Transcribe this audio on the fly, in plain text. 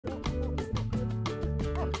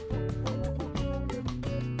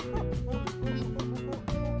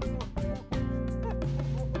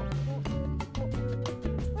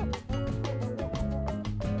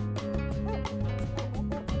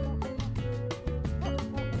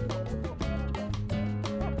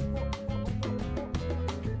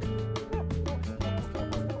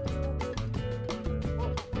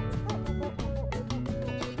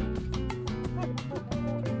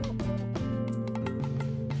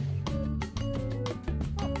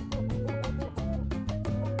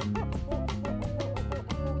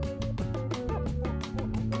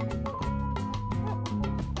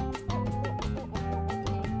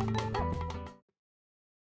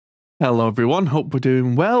Hello, everyone. Hope we're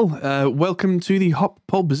doing well. Welcome to the Hop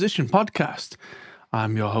Pole Position podcast.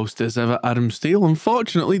 I'm your host, as ever, Adam Steele.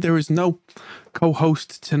 Unfortunately, there is no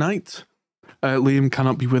co-host tonight. Liam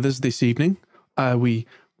cannot be with us this evening. We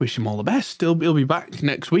wish him all the best. He'll be back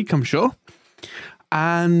next week, I'm sure.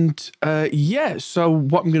 And so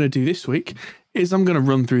what I'm going to do this week is I'm going to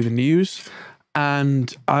run through the news,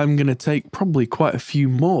 and I'm going to take probably quite a few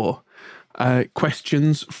more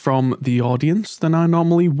questions from the audience than I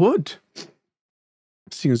normally would.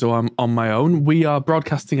 Seeing as though I'm on my own, we are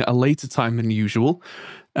broadcasting at a later time than usual,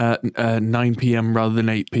 9 p.m. rather than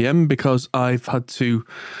 8 p.m. because I've had to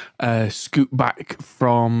scoot back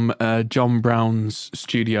from John Brown's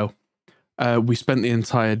studio. We spent the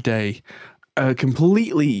entire day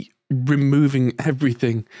completely removing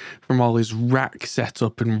everything from all his rack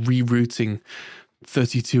setup and rerouting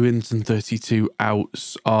 32 ins and 32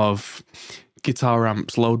 outs of guitar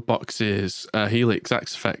amps, load boxes, Helix,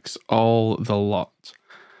 Axe effects, all the lot.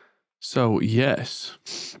 So yes,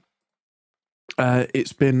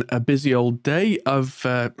 it's been a busy old day. I've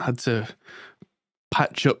had to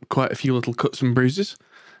patch up quite a few little cuts and bruises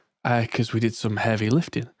because we did some heavy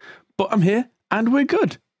lifting. But I'm here and we're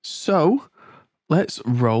good. So let's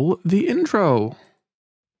roll the intro.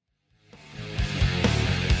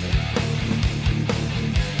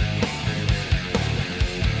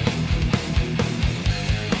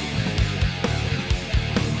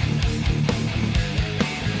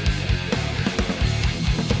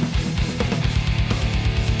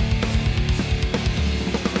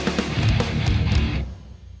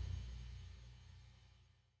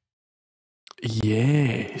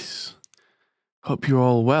 Yes. Hope you're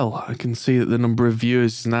all well. I can see that the number of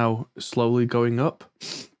viewers is now slowly going up.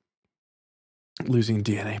 Losing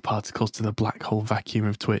DNA particles to the black hole vacuum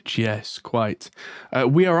of Twitch. Yes, quite.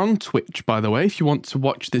 We are on Twitch, by the way. If you want to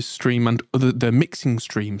watch this stream and the mixing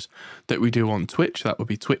streams that we do on Twitch, that would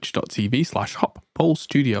be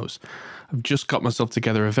twitch.tv/HopPoleStudios. I've just got myself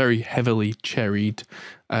together a very heavily cherried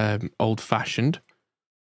old-fashioned.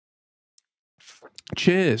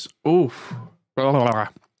 Cheers. Oof.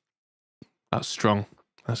 That's strong.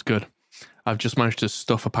 That's good. I've just managed to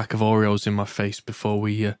stuff a pack of Oreos in my face before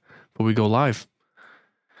we go live.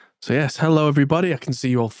 So yes, hello everybody. I can see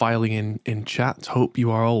you all filing in chat. Hope you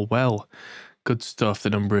are all well. Good stuff. The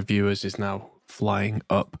number of viewers is now flying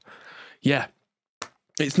up. Yeah,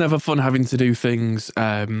 it's never fun having to do things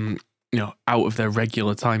out of their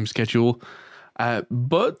regular time schedule.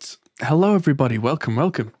 But hello everybody.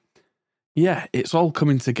 Welcome. Yeah, it's all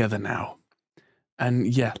coming together now. And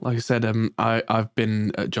yeah, like I said, I've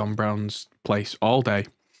been at John Brown's place all day.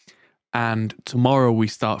 And tomorrow we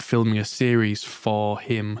start filming a series for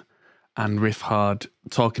him and Riff Hard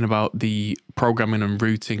talking about the programming and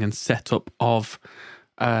routing and setup of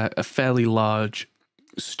a fairly large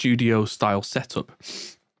studio-style setup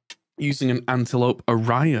using an Antelope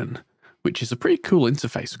Orion, which is a pretty cool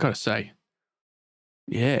interface, I've got to say.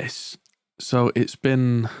 Yes. So it's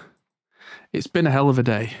been a hell of a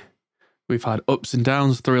day. We've had ups and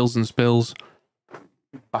downs, thrills and spills,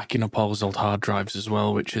 backing up all his old hard drives as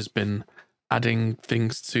well, which has been adding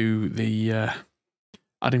things to the,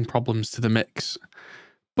 adding problems to the mix.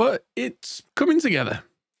 But it's coming together.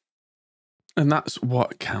 And that's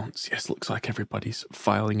what counts. Yes, looks like everybody's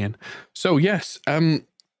filing in. So yes,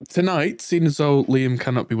 tonight, seeing as though Liam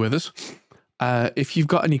cannot be with us, if you've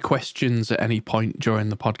got any questions at any point during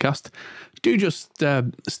the podcast, do just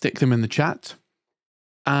stick them in the chat,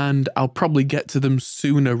 and I'll probably get to them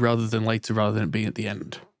sooner rather than later, rather than it being at the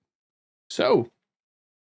end. So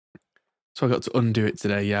I got to undo it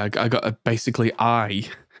today. Yeah, I got I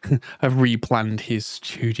have replanned his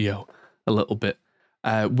studio a little bit,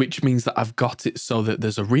 which means that I've got it so that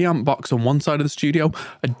there's a Reamp Box on one side of the studio,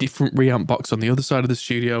 a different Reamp Box on the other side of the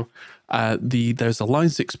studio. There's a Line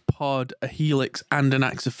 6 pod, a Helix, and an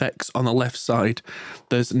Axe Effects on the left side.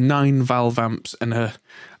 There's 9 valve amps and a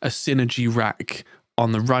Synergy rack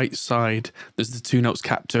on the right side. There's the 2 Notes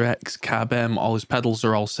Captor X, Cab M. All his pedals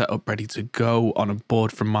are all set up, ready to go on a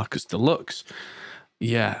board from Marcus Deluxe.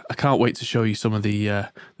 Yeah, I can't wait to show you some of the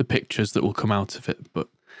pictures that will come out of it. But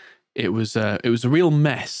it was a real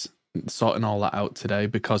mess sorting all that out today,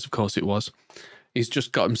 because of course it was. He's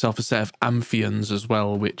just got himself a set of Amphions as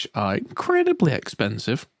well, which are incredibly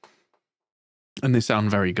expensive, and they sound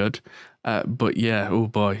very good. But yeah, oh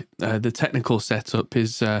boy, the technical setup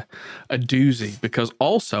is a doozy, because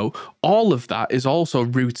also all of that is also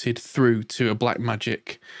routed through to a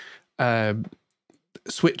Blackmagic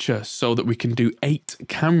switcher, so that we can do 8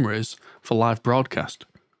 cameras for live broadcast.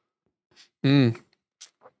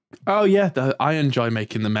 Oh yeah, I enjoy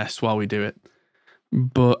making the mess while we do it.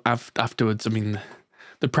 But afterwards, I mean,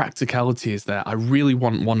 the practicality is there. I really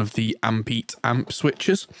want one of the amp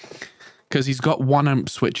switchers, because he's got one amp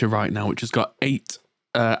switcher right now, which has got 8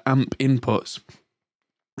 amp inputs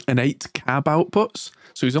and 8 cab outputs.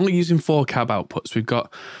 So he's only using 4 cab outputs. We've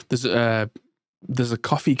got, there's a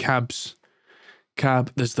coffee cab.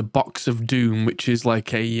 There's the Box of Doom, which is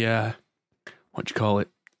like a, what do you call it?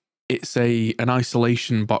 It's an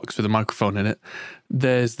isolation box with a microphone in it.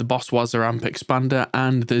 There's the Boss Wazza amp expander,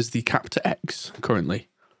 and there's the Captor X currently.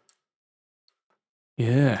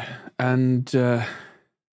 Yeah, and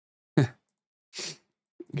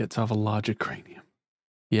get to have a larger cranium.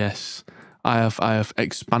 Yes, I have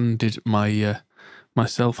expanded my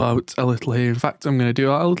myself out a little here. In fact, I'm going to do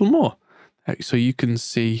a little more, so you can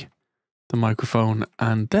see the microphone.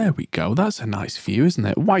 And there we go. That's a nice view, isn't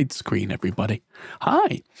it? Widescreen, everybody.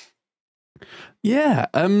 Hi. Yeah.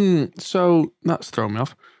 So that's thrown me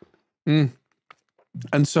off. And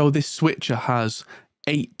so this switcher has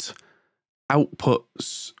 8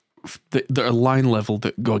 outputs that are line level,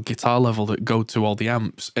 that go guitar level, that go to all the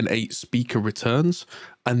amps, and 8 speaker returns,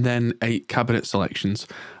 and then 8 cabinet selections,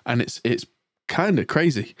 and it's kind of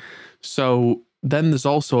crazy. So then there's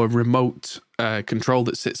also a remote control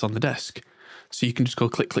that sits on the desk, so you can just go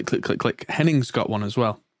click, click, click, click, click. Henning's got one as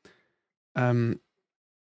well. Have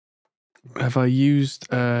I used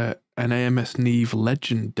an AMS Neve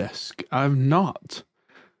Legend desk? I've not.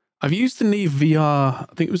 I've used the Neve VR,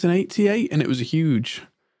 I think it was an 88, and it was a huge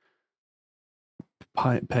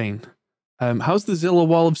pain. How's the Zilla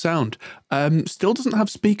Wall of Sound? Still doesn't have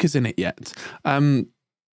speakers in it yet.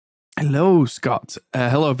 Hello, Scott.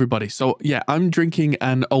 Hello, everybody. So, yeah, I'm drinking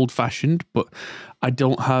an old-fashioned, but I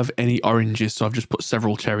don't have any oranges, so I've just put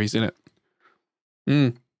several cherries in it.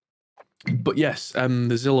 But yes,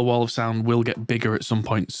 the Zilla Wall of Sound will get bigger at some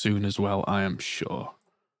point soon as well, I am sure.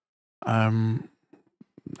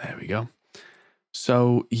 There we go.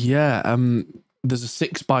 So, yeah, there's a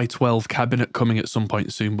 6x12 cabinet coming at some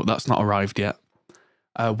point soon, but that's not arrived yet.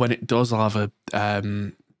 When it does, I'll have a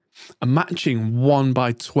matching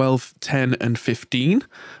 1x12, 10, and 15.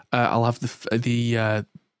 I'll have the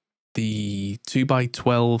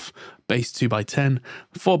 2x12, base 2x10,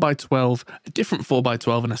 4x12, a different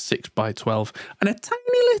 4x12, and a 6x12, and a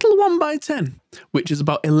tiny little 1x10, which is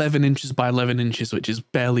about 11 inches by 11 inches, which is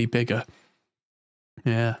barely bigger.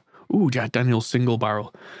 Yeah. Ooh, Jack Daniel's single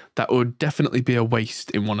barrel. That would definitely be a waste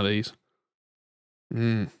in one of these.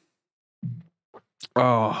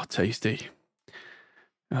 Oh, tasty.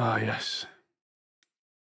 Oh, yes.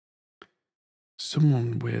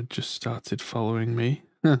 Someone weird just started following me.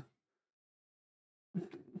 Huh.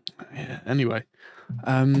 Yeah, anyway.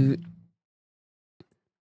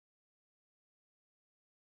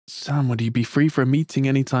 Sam, would you be free for a meeting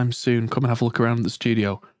anytime soon? Come and have a look around the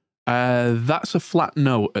studio. That's a flat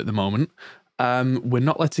no at the moment. We're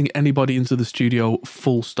not letting anybody into the studio,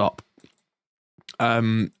 full stop.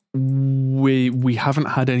 We haven't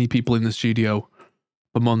had any people in the studio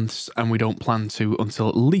for months, and we don't plan to until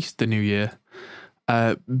at least the new year,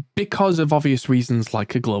 because of obvious reasons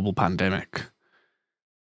like a global pandemic.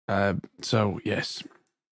 So yes.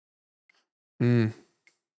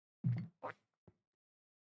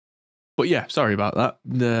 But yeah, sorry about that.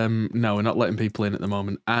 No, we're not letting people in at the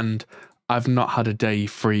moment, and I've not had a day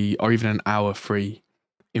free or even an hour free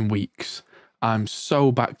in weeks. I'm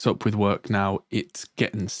so backed up with work now, it's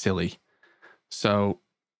getting silly. So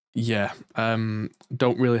yeah,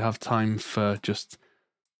 don't really have time for just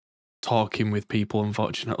talking with people,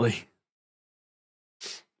 unfortunately.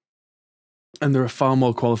 And there are far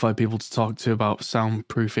more qualified people to talk to about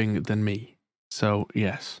soundproofing than me. So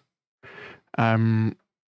yes.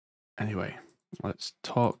 Anyway, let's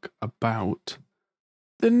talk about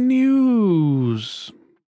the news.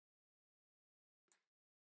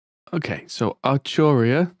 Okay, so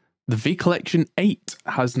Arturia, the V Collection 8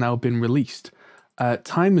 has now been released.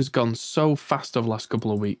 Time has gone so fast over the last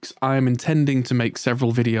couple of weeks. I am intending to make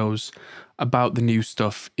several videos about the new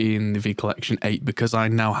stuff in the V Collection 8 because I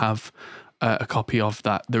now have a copy of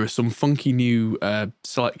that. There are some funky new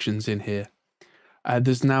selections in here.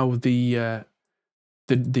 There's now the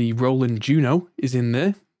Roland Juno is in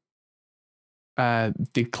there.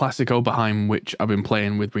 The classic Oberheim, which I've been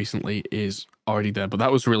playing with recently, is already there, but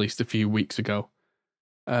that was released a few weeks ago.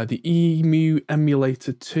 The EMU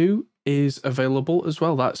Emulator 2 is available as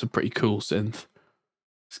well. That's a pretty cool synth.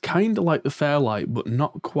 It's kind of like the Fairlight, but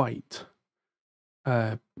not quite.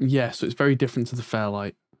 Yeah, so it's very different to the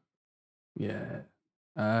Fairlight. Yeah.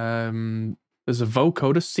 There's a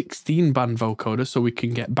vocoder, 16-band vocoder, so we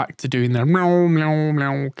can get back to doing the meow, meow,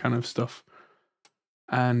 meow kind of stuff.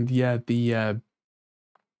 And yeah, the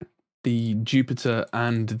Jupiter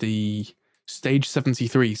and the Stage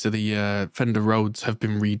 73, so the Fender Rhodes have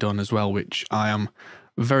been redone as well, which I am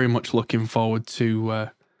very much looking forward to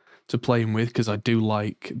playing with, because I do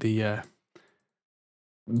like the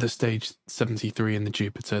Stage 73 and the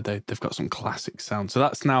Jupiter. They've got some classic sound. So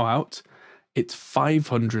that's now out. It's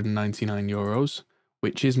 €599,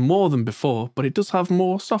 which is more than before, but it does have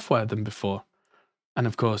more software than before. And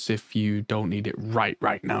of course, if you don't need it right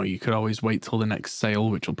now, you could always wait till the next sale,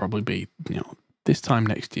 which will probably be, this time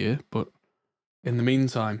next year. But in the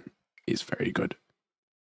meantime, it's very good.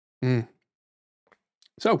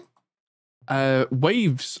 So,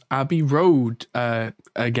 Waves Abbey Road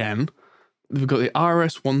again. We've got the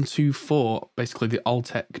RS124, basically the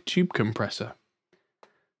Altec tube compressor.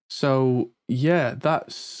 So yeah,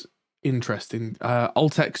 that's interesting.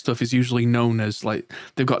 Altec stuff is usually known as, like,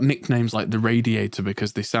 they've got nicknames like the Radiator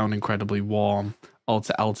because they sound incredibly warm.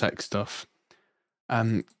 Altec stuff,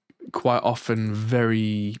 and quite often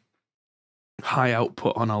very high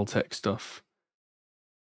output on Altec stuff.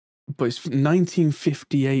 But it's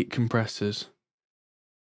 1958 compressors.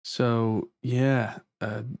 So yeah,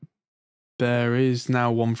 there is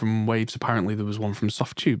now one from Waves. Apparently there was one from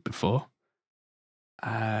Softtube before.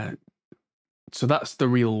 So that's the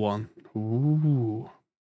real one. Ooh.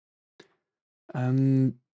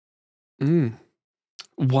 And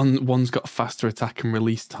one's got faster attack and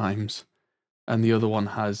release times, and the other one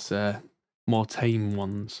has more tame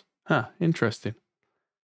ones. Huh, interesting.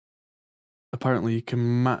 Apparently you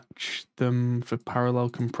can match them for parallel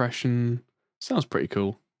compression. Sounds pretty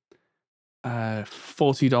cool.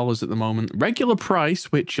 $40 at the moment. Regular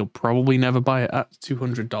price, which you'll probably never buy it at,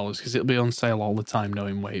 $200, because it'll be on sale all the time,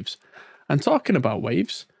 knowing Waves. And talking about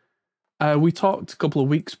Waves, we talked a couple of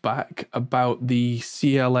weeks back about the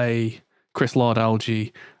CLA Chris Lord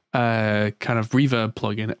Algae kind of reverb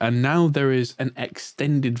plugin, and now there is an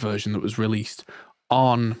extended version that was released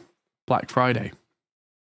on Black Friday.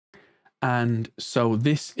 And so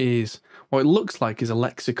this is what it looks like is a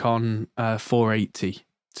Lexicon 480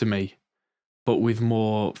 to me, but with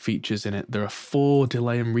more features in it. There are 4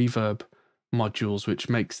 delay and reverb modules, which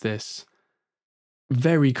makes this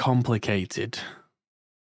very complicated,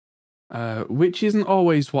 which isn't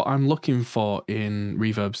always what I'm looking for in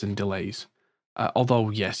reverbs and delays. Although,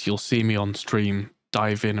 yes, you'll see me on stream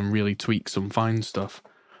dive in and really tweak some fine stuff.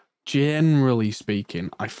 Generally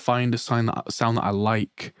speaking, I find a sound that I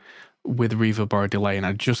like with reverb or a delay, and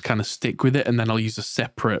I just kind of stick with it, and then I'll use a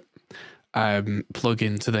separate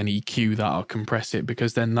plugin to then EQ that or compress it,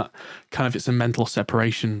 because then that kind of, it's a mental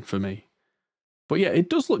separation for me. But yeah, it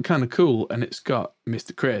does look kind of cool, and it's got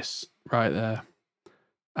Mr. Chris right there.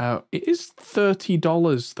 It is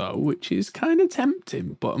 $30 though, which is kind of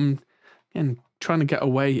tempting, but I'm trying to get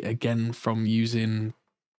away again from using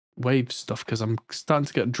Wave stuff, because I'm starting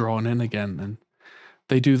to get drawn in again, and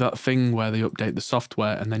they do that thing where they update the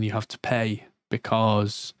software and then you have to pay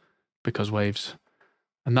because Waves,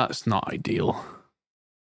 and that's not ideal.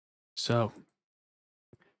 So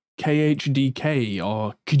KHDK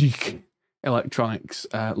or KDK Electronics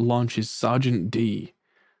launches Sergeant D,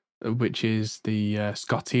 which is the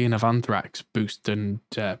Scottian of Anthrax boost and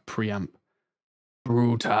preamp.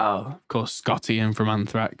 Brutal. Of course, Scottian from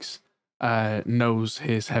Anthrax knows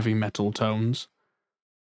his heavy metal tones.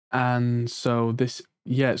 And so this,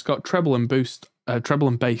 yeah, it's got treble and bass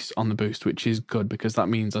on the boost, which is good, because that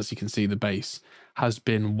means, as you can see, the bass has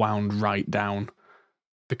been wound right down,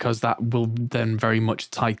 because that will then very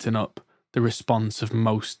much tighten up the response of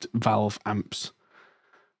most valve amps,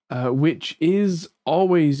 which is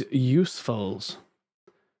always useful.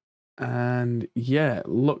 And yeah, it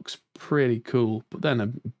looks pretty cool. But then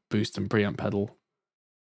a boost and preamp pedal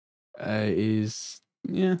is,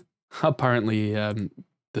 yeah, apparently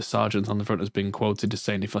the sergeant on the front has been quoted as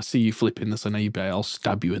saying, "If I see you flipping this on eBay, I'll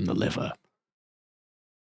stab you in the liver."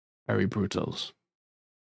 Very brutals.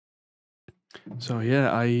 So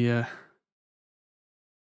yeah,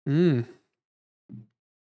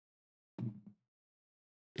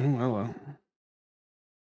 Oh, hello.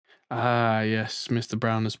 Ah, yes, Mr.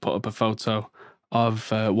 Brown has put up a photo of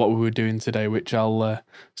what we were doing today, which I'll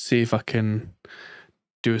see if I can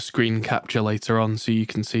do a screen capture later on so you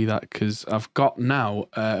can see that, because I've got now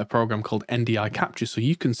a program called NDI Capture, so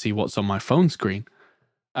you can see what's on my phone screen,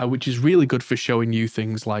 which is really good for showing you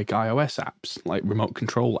things like iOS apps, like remote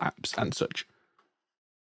control apps and such.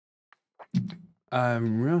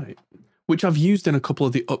 Right. Which I've used in a couple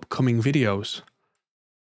of the upcoming videos.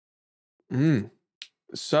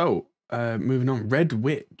 So, moving on. Red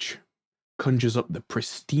Witch conjures up the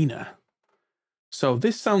Pristina. So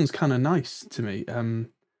this sounds kind of nice to me.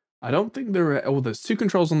 I don't think there are... Oh, there's 2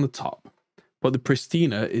 controls on the top, but the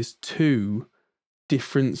Pristina is 2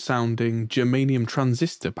 different sounding germanium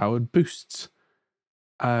transistor powered boosts,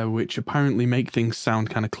 which apparently make things sound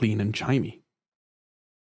kind of clean and chimey.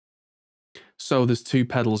 So there's 2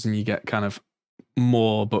 pedals and you get kind of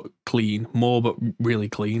more but really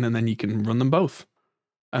clean, and then you can run them both.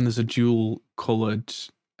 And there's a dual colored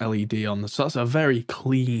LED on this. So that's a very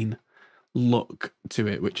clean look to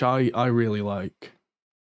it, which I really like.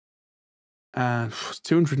 And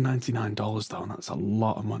 $299 though, and that's a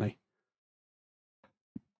lot of money.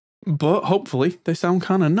 But hopefully they sound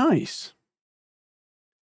kind of nice.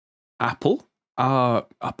 Apple are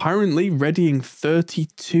apparently readying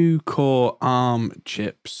 32-core ARM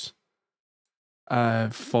chips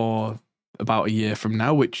for about a year from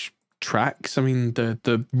now, which tracks. I mean,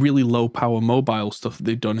 the really low power mobile stuff that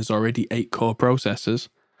they've done is already 8-core processors.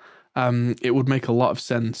 It would make a lot of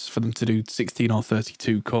sense for them to do 16 or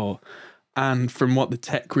 32 core. And from what the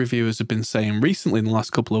tech reviewers have been saying recently in the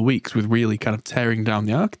last couple of weeks, with really kind of tearing down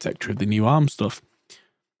the architecture of the new ARM stuff,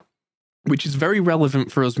 which is very relevant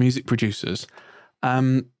for us music producers,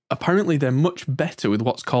 apparently they're much better with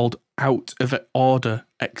what's called out of order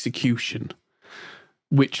execution,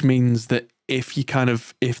 which means that if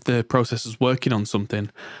the processor's working on something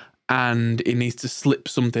and it needs to slip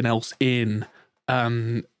something else in,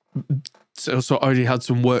 so it already had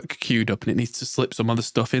some work queued up and it needs to slip some other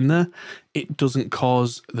stuff in there, it doesn't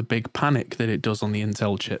cause the big panic that it does on the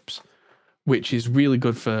Intel chips, which is really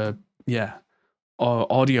good for,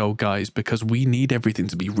 audio guys, because we need everything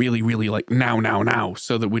to be really, really like now,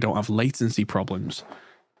 so that we don't have latency problems.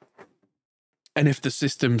 And if the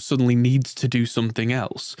system suddenly needs to do something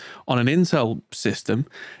else on an Intel system,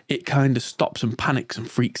 it kind of stops and panics and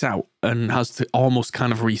freaks out and has to almost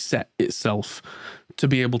kind of reset itself to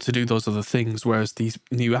be able to do those other things. Whereas these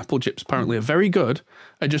new Apple chips apparently are very good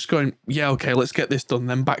at just going, yeah, okay, let's get this done,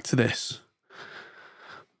 then back to this.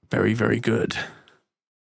 Very, very good.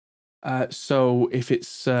 So if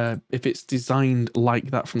it's designed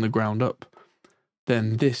like that from the ground up,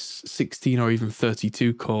 then this 16 or even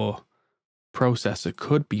 32 core processor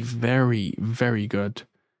could be very, very good.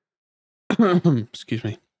 Excuse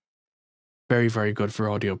me. Very, very good for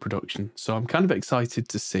audio production. So I'm kind of excited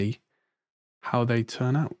to see how they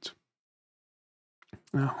turn out.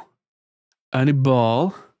 Now, Ernie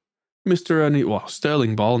Ball,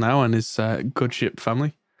 Sterling Ball now, and his Good Ship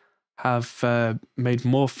family have made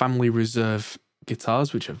more family reserve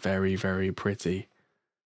guitars, which are very, very pretty.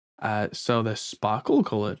 So they're sparkle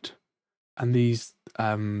colored, and these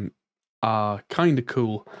are kind of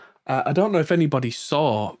cool. I don't know if anybody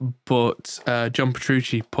saw, but John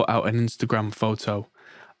Petrucci put out an Instagram photo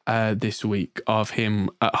this week of him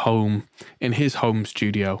at home in his home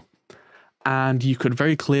studio, and you could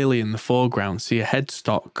very clearly in the foreground see a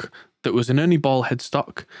headstock that was an Ernie Ball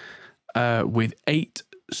headstock with 8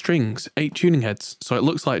 strings, 8 tuning heads. So it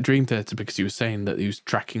looks like Dream Theater, because he was saying that he was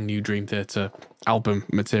tracking new Dream Theater album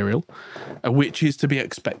material, which is to be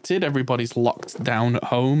expected. Everybody's locked down at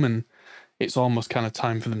home, and it's almost kind of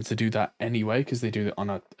time for them to do that anyway, because they do it on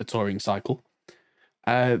a touring cycle.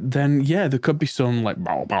 Then yeah, there could be some like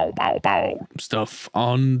bow bow bow bow stuff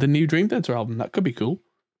on the new Dream Theater album. That could be cool.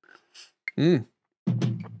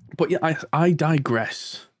 But yeah, I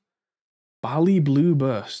digress. Bali Blue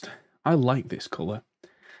Burst. I like this colour.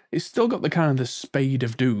 It's still got the kind of the Spade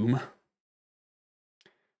of Doom.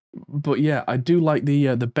 But yeah, I do like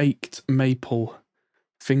the baked maple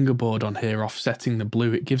fingerboard on here offsetting the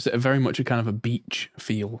blue. It gives it a very much a kind of a beach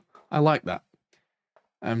feel. I like that.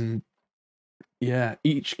 Yeah,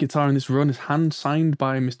 each guitar in this run is hand signed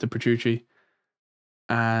by Mr. Petrucci.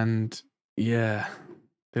 And yeah,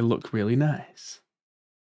 they look really nice.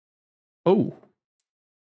 Oh,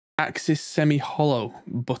 Axis Semi-Hollow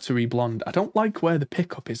Buttery Blonde. I don't like where the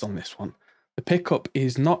pickup is on this one. The pickup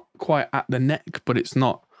is not quite at the neck, but it's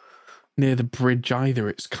not near the bridge either.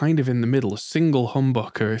 It's kind of in the middle, a single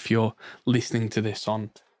humbucker if you're listening to this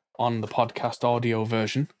on the podcast audio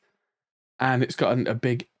version. And it's got a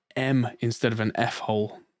big M instead of an F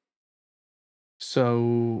hole.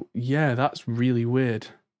 So yeah, that's really weird.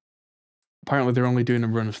 Apparently they're only doing a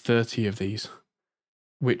run of 30 of these,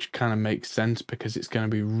 which kind of makes sense because it's going to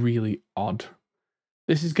be really odd.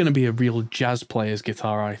 This is going to be a real jazz player's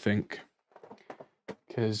guitar, I think.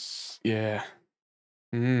 Because, yeah.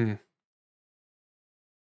 Yeah,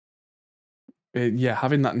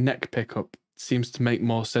 having that neck pickup seems to make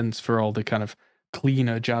more sense for all the kind of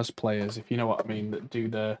cleaner jazz players, if you know what I mean, that do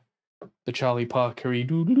the Charlie Parker-y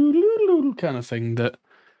kind of thing that,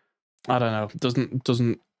 I don't know,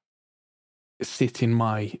 doesn't sit in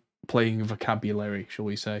my playing vocabulary, shall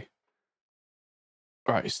we say.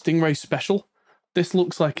 Right, Stingray Special. This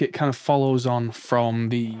looks like it kind of follows on from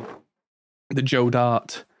the the Joe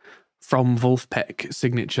Dart from Wolfpack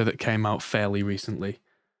signature that came out fairly recently.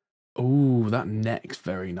 Oh, that neck's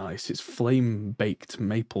very nice. It's flame baked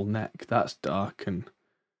maple neck. That's dark and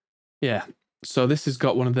yeah. So this has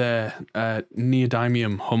got one of their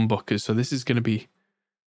neodymium humbuckers. So this is going to be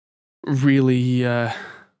really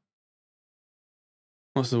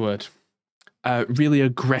what's the word? Really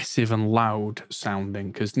aggressive and loud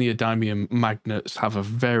sounding, because neodymium magnets have a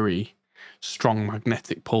very strong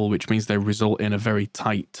magnetic pull, which means they result in a very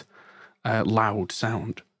tight, loud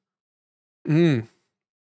sound. Oh,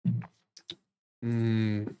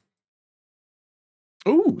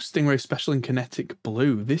 Stingray Special in Kinetic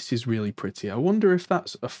Blue. This is really pretty. I wonder if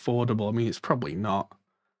that's affordable. I mean, it's probably not.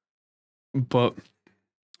 But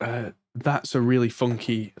that's a really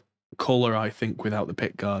funky colour, I think, without the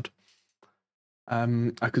pickguard.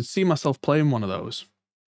 I could see myself playing one of those.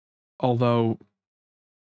 Although,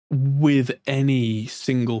 with any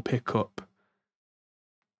single pickup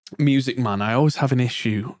Music Man, I always have an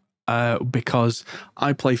issue because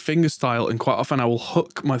I play fingerstyle, and quite often I will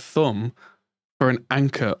hook my thumb for an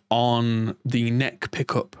anchor on the neck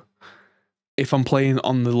pickup. If I'm playing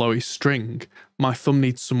on the lowest string, my thumb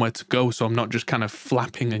needs somewhere to go, so I'm not just kind of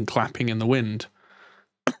flapping and clapping in the wind.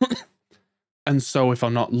 And so if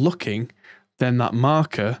I'm not looking, then that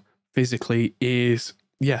marker physically is,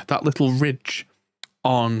 yeah, that little ridge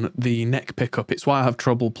on the neck pickup. It's why I have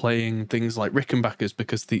trouble playing things like Rickenbackers,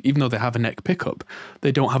 because even though they have a neck pickup,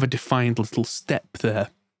 they don't have a defined little step there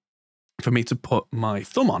for me to put my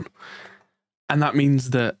thumb on. And that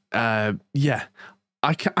means that, yeah,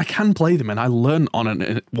 I can play them, and I learn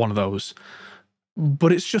on one of those.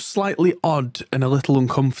 But it's just slightly odd and a little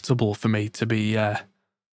uncomfortable for me to be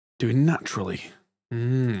doing naturally.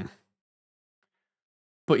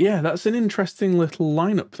 But yeah, that's an interesting little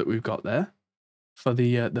lineup that we've got there for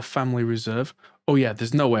the family reserve. Oh yeah,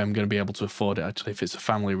 there's no way I'm going to be able to afford it, actually, if it's a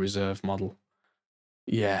family reserve model.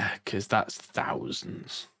 Yeah, because that's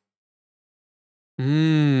thousands.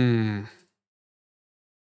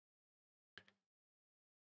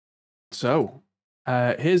 So,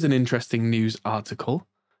 here's an interesting news article.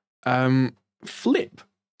 Flip.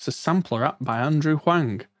 It's a sampler app by Andrew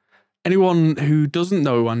Huang. Anyone who doesn't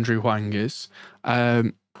know who Andrew Huang is,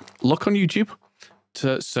 look on YouTube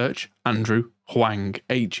to search Andrew Huang,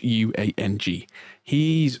 Huang.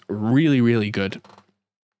 He's really, really good.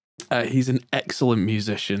 He's an excellent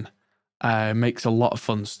musician, makes a lot of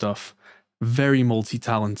fun stuff, very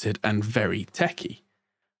multi-talented and very techie.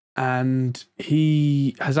 And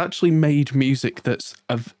he has actually made music that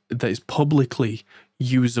is publicly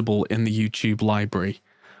usable in the YouTube library,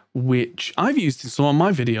 which I've used in some of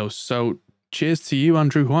my videos. So cheers to you,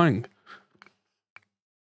 Andrew Huang.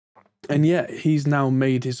 And yeah, he's now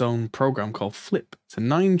made his own program called Flip. It's a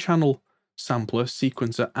 9-channel sampler,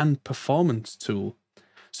 sequencer, and performance tool.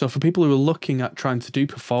 So for people who are looking at trying to do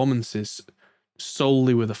performances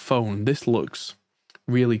solely with a phone, this looks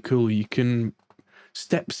really cool. You can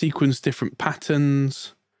step sequence different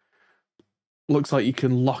patterns. Looks like you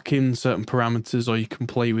can lock in certain parameters, or you can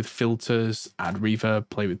play with filters, add reverb,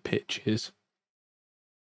 play with pitches.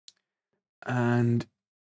 And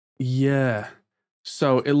yeah,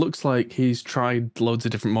 so it looks like he's tried loads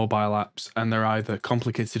of different mobile apps, and they're either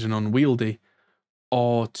complicated and unwieldy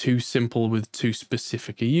or too simple with too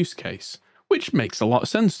specific a use case, which makes a lot of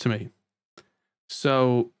sense to me.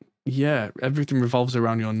 So yeah, everything revolves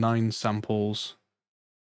around your 9 samples.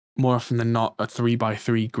 More often than not, a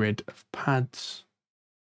 3x3 grid of pads.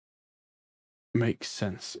 Makes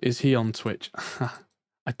sense. Is he on Twitch?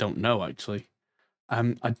 I don't know, actually.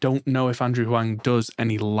 I don't know if Andrew Huang does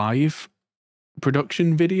any live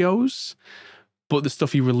production videos, but the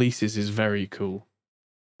stuff he releases is very cool.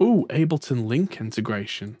 Ooh, Ableton Link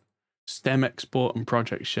integration, stem export and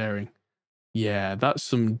project sharing. Yeah, that's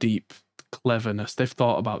some deep cleverness. They've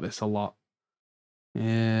thought about this a lot.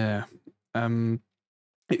 Yeah.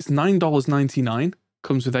 It's $9.99,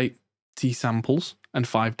 comes with 80 samples and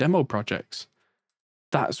 5 demo projects.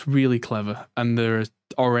 That's really clever. And there are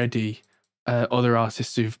already other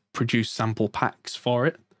artists who've produced sample packs for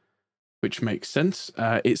it, which makes sense.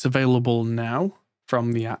 It's available now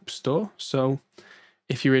from the App Store. So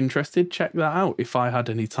if you're interested, check that out. If I had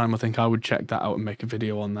any time, I think I would check that out and make a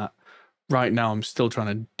video on that. Right now, I'm still trying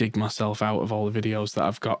to dig myself out of all the videos that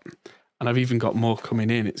I've got. And I've even got more coming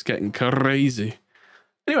in. It's getting crazy.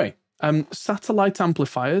 Anyway, satellite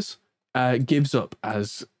amplifiers gives up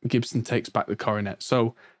as Gibson takes back the Coronet.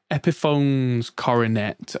 So Epiphone's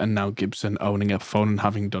Coronet, and now Gibson owning Epiphone and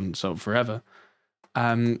having done so forever,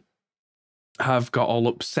 have got all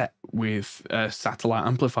upset with satellite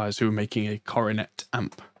amplifiers who are making a Coronet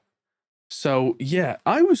amp. So yeah,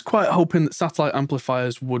 I was quite hoping that satellite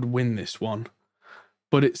amplifiers would win this one,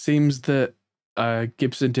 but it seems that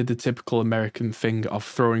Gibson did the typical American thing of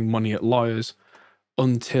throwing money at lawyers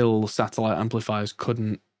until satellite amplifiers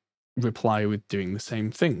couldn't reply with doing the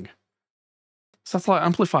same thing. Satellite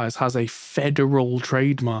amplifiers has a federal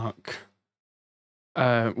trademark,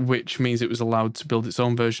 which means it was allowed to build its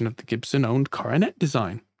own version of the Gibson-owned coronet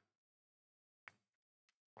design,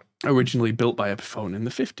 originally built by Epiphone in the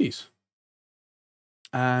 50s.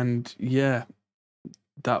 And yeah,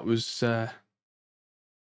 that was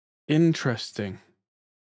interesting.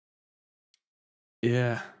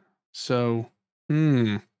 Yeah. So,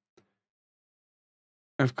 of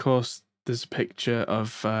course, there's a picture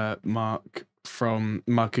of Mark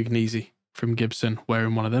Agnesi from Gibson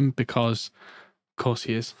wearing one of them because, of course,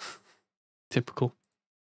 he is. Typical.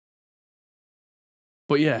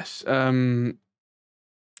 But yes, I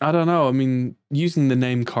don't know. I mean, using the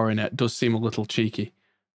name Coronet does seem a little cheeky.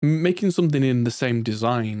 Making something in the same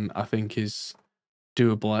design, I think, is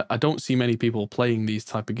doable. I don't see many people playing these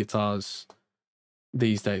type of guitars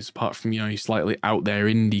these days, apart from, you know, slightly out there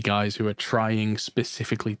indie guys who are trying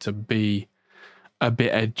specifically to be a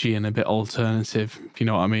bit edgy and a bit alternative, if you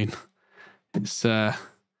know what I mean. It's yeah,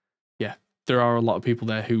 there are a lot of people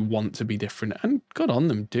there who want to be different, and good on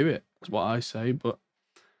them, do it, is what I say. But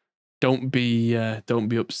don't be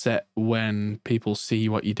upset when people see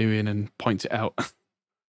what you're doing and point it out.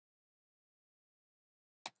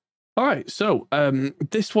 All right, so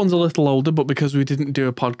this one's a little older, but because we didn't do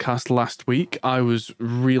a podcast last week, I was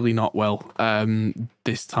really not well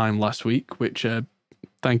this time last week, which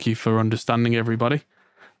thank you for understanding, everybody.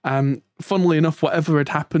 Funnily enough, whatever had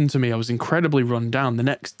happened to me, I was incredibly run down. The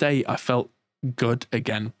next day, I felt good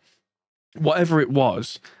again. Whatever it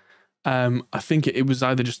was, I think it was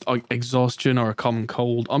either just exhaustion or a common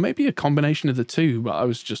cold, or maybe a combination of the two, but I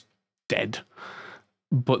was just dead.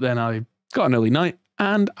 But then I got an early night,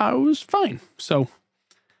 and I was fine. So,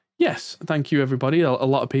 yes, thank you, everybody. A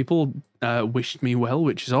lot of people wished me well,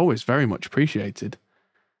 which is always very much appreciated.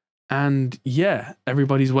 And yeah,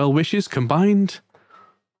 everybody's well wishes combined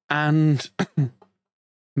and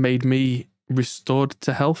made me restored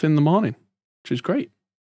to health in the morning, which is great.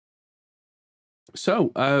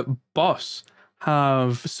 So, Boss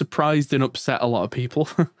have surprised and upset a lot of people.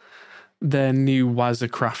 Their new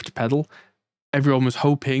Wazacraft pedal. Everyone was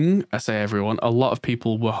hoping, I say everyone, a lot of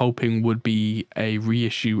people were hoping would be a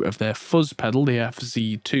reissue of their fuzz pedal, the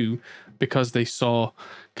FZ2, because they saw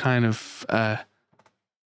kind of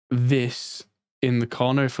this in the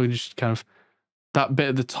corner. If we just kind of, that bit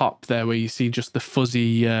at the top there where you see just the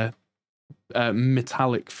fuzzy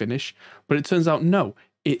metallic finish. But it turns out, no,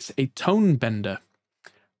 it's a tone bender.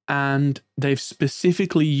 And they've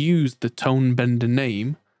specifically used the tone bender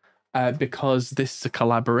name because this is a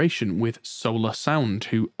collaboration with Solar Sound,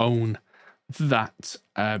 who own that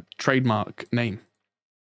trademark name.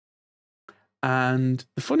 And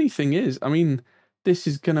the funny thing is, I mean, this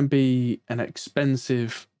is going to be an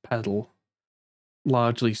expensive pedal,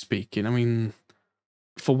 largely speaking. I mean,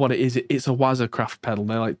 for what it is, it's a Wazacraft pedal.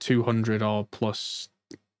 They're like $200 or plus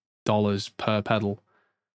per pedal.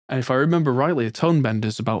 And if I remember rightly, a tone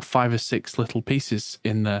bender's about 5 or 6 little pieces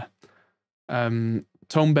in there.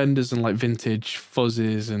 Tone benders and like vintage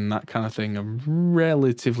fuzzes and that kind of thing are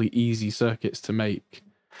relatively easy circuits to make.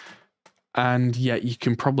 And yet you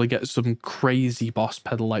can probably get some crazy Boss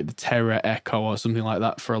pedal like the Terra Echo or something like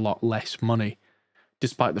that for a lot less money.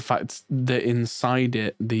 Despite the fact that inside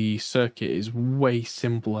it, the circuit is way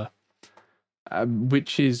simpler.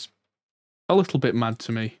 Which is a little bit mad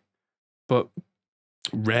to me. But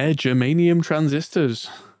rare germanium transistors.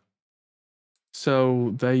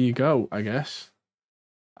 So there you go, I guess.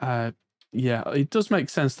 Yeah, it does make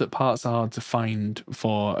sense that parts are hard to find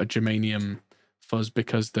for a germanium fuzz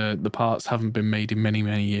because the parts haven't been made in many,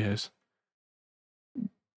 many years.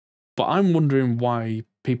 But I'm wondering why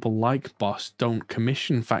people like Boss don't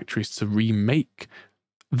commission factories to remake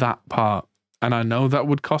that part. And I know that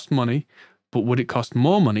would cost money, but would it cost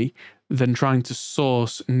more money than trying to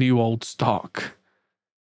source new old stock?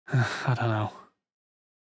 I don't know.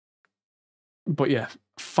 But yeah,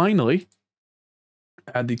 finally,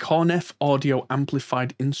 the Cornef Audio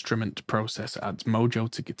Amplified Instrument Processor adds mojo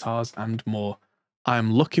to guitars and more.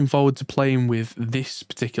 I'm looking forward to playing with this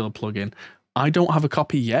particular plugin. I don't have a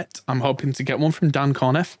copy yet. I'm hoping to get one from Dan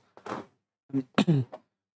Cornef.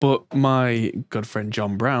 But my good friend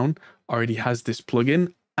John Brown already has this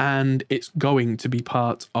plugin, and it's going to be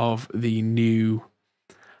part of the new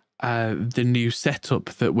setup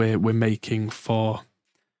that we're making for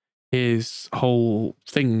his whole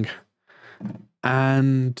thing.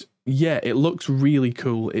 And yeah, it looks really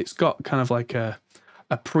cool. It's got kind of like a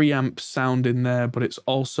preamp sound in there, but it's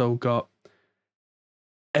also got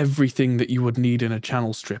everything that you would need in a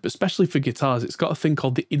channel strip, especially for guitars. It's got a thing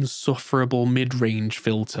called the insufferable mid-range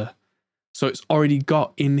filter. So it's already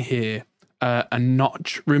got in here a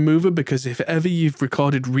notch remover, because if ever you've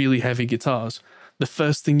recorded really heavy guitars, the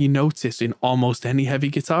first thing you notice in almost any heavy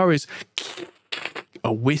guitar is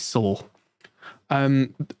a whistle.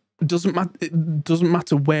 It doesn't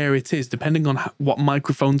matter where it is, depending on what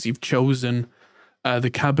microphones you've chosen, the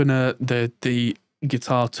cabinet, the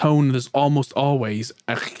guitar tone, there's almost always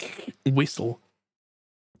a whistle.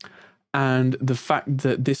 And the fact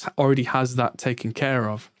that this already has that taken care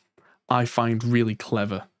of, I find really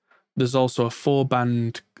clever. There's also a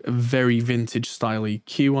 4-band, very vintage style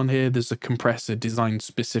EQ on here. There's a compressor designed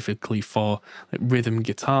specifically for like rhythm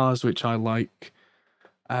guitars, which I like.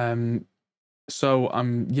 So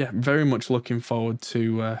I'm very much looking forward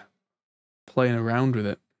to playing around with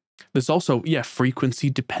it. There's also frequency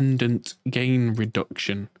dependent gain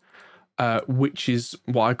reduction, which is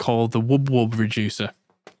what I call the wub wub reducer.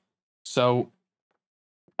 So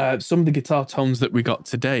some of the guitar tones that we got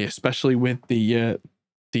today, especially with the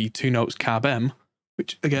 2 Notes Cab M,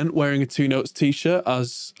 which again, wearing a 2 Notes t-shirt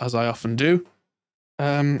as I often do,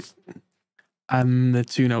 and the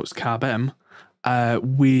 2 Notes Cab M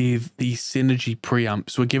with the Synergy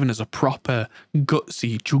preamps were given as a proper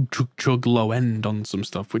gutsy chug chug chug low end on some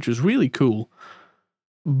stuff, which was really cool,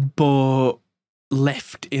 but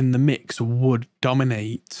left in the mix would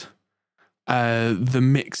dominate the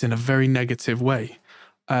mix in a very negative way.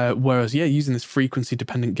 Whereas, using this frequency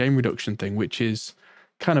dependent gain reduction thing, which is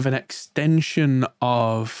kind of an extension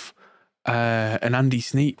of an Andy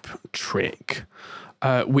Sneap trick,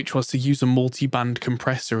 which was to use a multi-band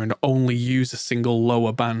compressor and only use a single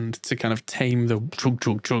lower band to kind of tame the chug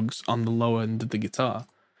chug chugs on the lower end of the guitar.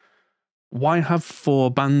 Why have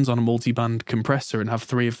 4 bands on a multi-band compressor and have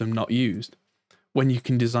 3 of them not used when you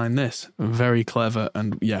can design this? Very clever,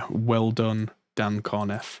 and well done, Dan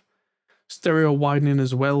Corneff. Stereo widening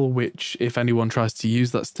as well, which if anyone tries to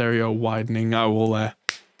use that stereo widening, I will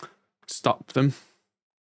stop them,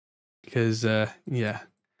 because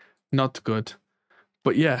not good.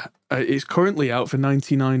 But it's currently out for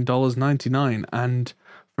 $99.99, and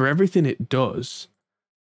for everything it does,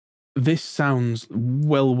 this sounds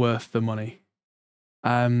well worth the money.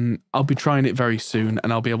 I'll be trying it very soon,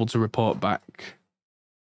 and I'll be able to report back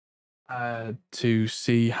to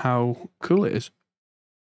see how cool it is.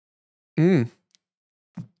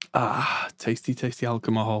 Tasty, tasty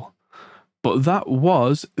alcohol. But that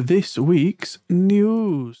was this week's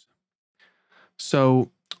news.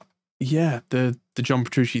 So, the John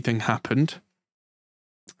Petrucci thing happened.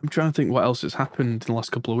 I'm trying to think what else has happened in the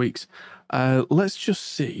last couple of weeks. Let's just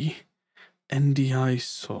see. NDI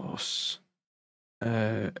source.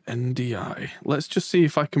 NDI. Let's just see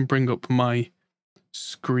if I can bring up my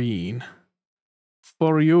screen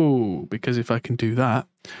for you, because if I can do that,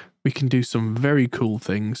 we can do some very cool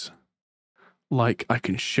things. Like, I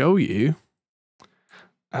can show you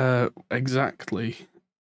exactly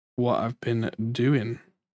what I've been doing.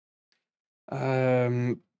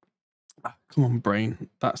 Come on, brain.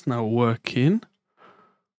 That's now working.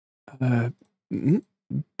 That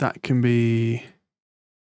can be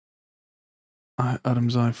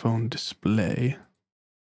Adam's iPhone display.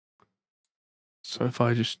 So if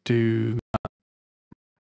I just do that,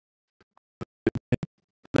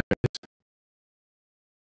 there it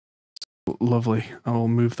is. Lovely. I will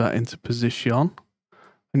move that into position,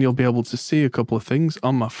 and you'll be able to see a couple of things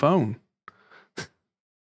on my phone.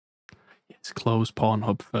 Yes, close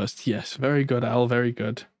Pornhub first. Yes, very good, Al. Very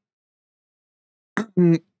good.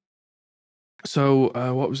 So,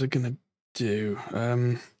 what was I gonna do?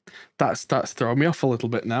 That's throwing me off a little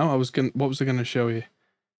bit now. What was I gonna show you?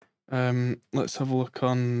 Let's have a look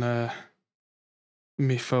on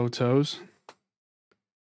me photos.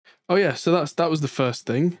 Oh yeah, so that was the first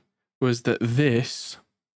thing, was that this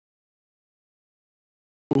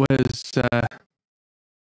was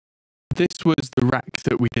the rack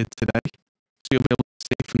that we did today. So you'll be able to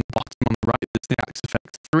see from the bottom on the right, there's the Axe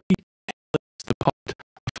Effect 3, it's the Pod, a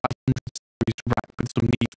 500 series rack with some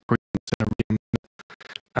Neve preamps and a Reamp,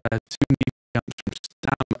 2 Neve preamps from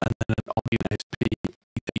Stam, and then an Audient SP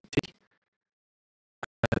 880.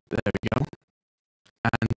 There we go.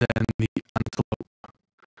 And then the Antelope,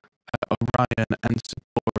 Orion, and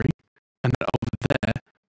Satori. And then over there,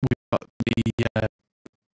 we've got the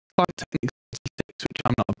Clyde Technics 66, which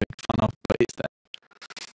I'm not a big fan of, but it's there.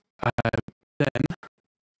 Then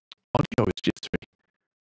audio is jittery.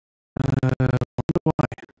 Wonder why.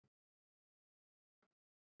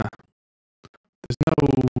 There's no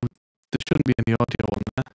shouldn't be any audio on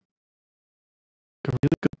there. Got a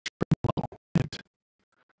really good tremolo.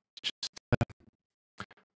 Just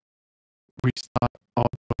restart audio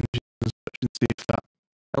engine and such and see if that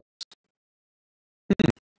helps.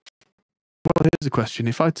 Well, here's a question.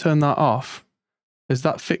 If I turn that off, has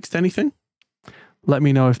that fixed anything? Let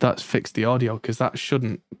me know if that's fixed the audio, because that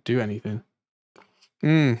shouldn't do anything.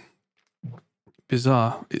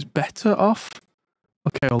 Bizarre. It's better off?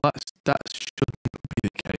 Okay, well that shouldn't be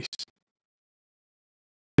the case.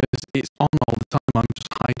 Because it's on all the time, I'm just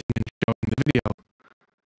hiding and showing the video.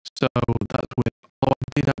 So that's weird. Oh, I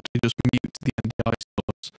did actually just mute the NDI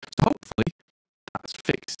source. So hopefully that's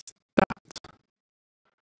fixed that.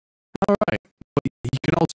 Alright, but you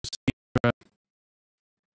can also see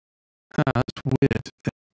that's weird.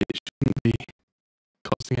 It shouldn't be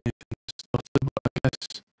causing anything to stutter, but I guess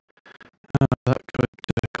that could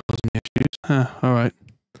cause me issues. Alright.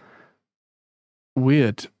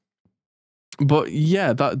 Weird. But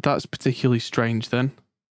yeah, that's particularly strange then.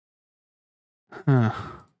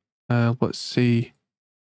 Let's see.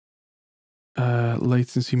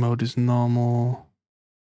 Latency Mode is normal.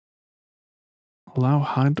 Allow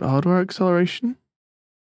hardware acceleration?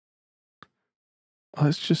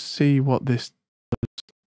 Let's just see what this does.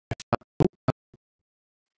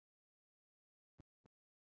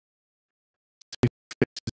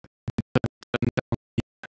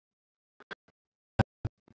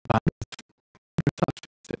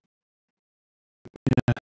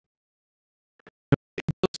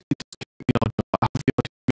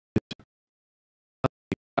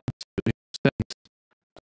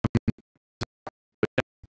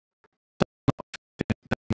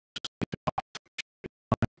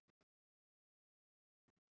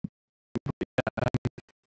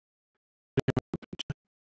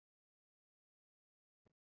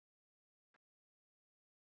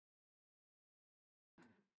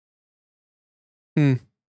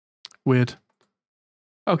 Weird.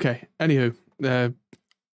 Okay, anywho,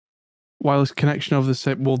 wireless connection over the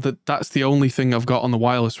same. Well, that's the only thing I've got on the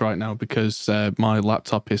wireless right now, because my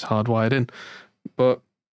laptop is hardwired in. But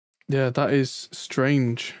yeah, that is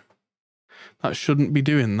strange. That shouldn't be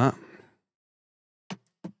doing that.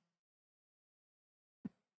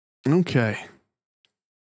 Okay.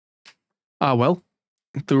 Well,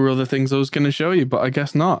 there were other things I was going to show you, but I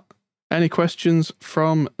guess not. Any questions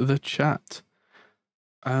from the chat?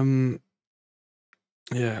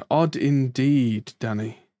 Yeah, odd indeed,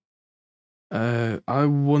 Danny. I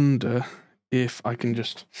wonder if I can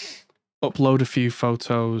just upload a few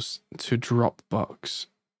photos to Dropbox.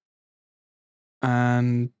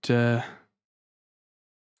 And there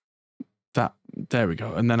we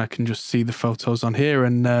go. And then I can just see the photos on here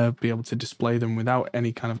and be able to display them without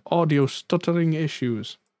any kind of audio stuttering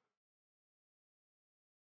issues.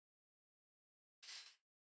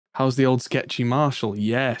 How's the old sketchy Marshall?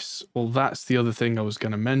 Yes. Well, that's the other thing I was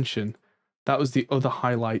going to mention. That was the other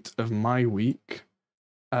highlight of my week,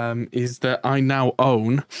 is that I now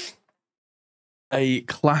own a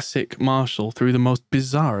classic Marshall through the most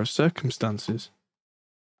bizarre of circumstances.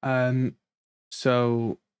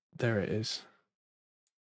 So there it is.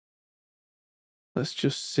 Let's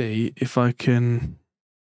just see if I can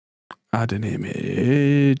add an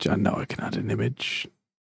image. I know I can add an image.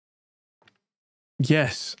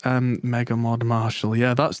 Yes, Mega Mod Marshall.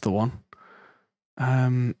 Yeah, that's the one.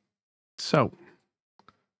 So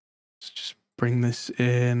let's just bring this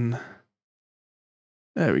in.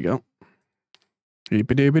 There we go.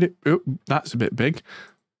 Oh, that's a bit big.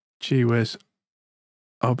 Gee whiz.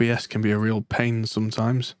 OBS can be a real pain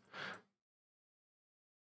sometimes.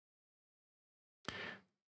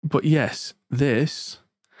 But yes, this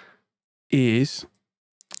is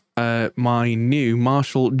my new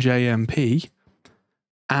Marshall JMP.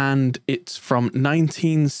 And it's from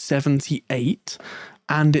 1978,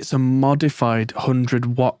 and it's a modified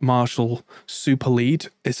 100-watt Marshall Super Lead,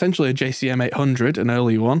 essentially a JCM 800, an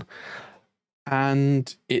early one,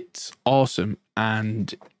 and it's awesome,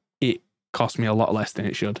 and it cost me a lot less than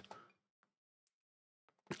it should.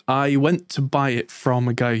 I went to buy it from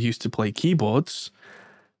a guy who used to play keyboards,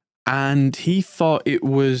 and he thought it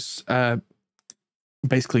was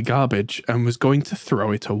basically garbage and was going to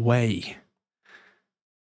throw it away.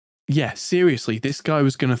 Yeah, seriously, this guy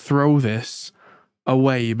was going to throw this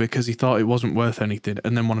away because he thought it wasn't worth anything.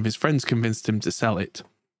 And then one of his friends convinced him to sell it.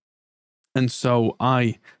 And so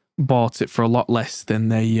I bought it for a lot less than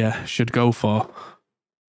they should go for.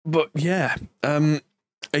 But yeah, a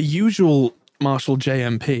usual Marshall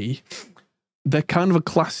JMP, they're kind of a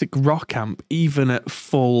classic rock amp, even at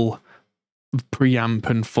full preamp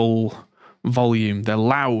and full volume. They're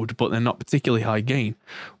loud, but they're not particularly high gain,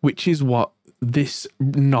 which is what this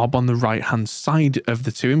knob on the right hand side of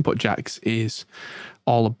the 2 input jacks is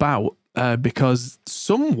all about, because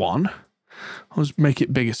someone, let's make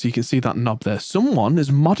it bigger so you can see that knob there, someone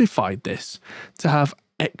has modified this to have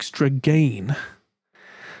extra gain.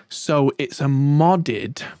 So it's a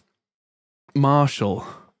modded Marshall.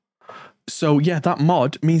 So yeah, that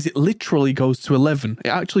mod means it literally goes to 11. It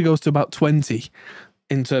actually goes to about 20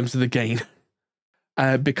 in terms of the gain.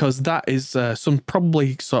 Because that is some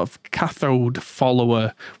probably sort of cathode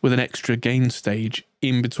follower with an extra gain stage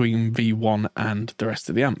in between V1 and the rest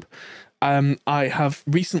of the amp. I have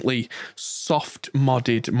recently soft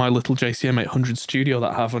modded my little JCM 800 Studio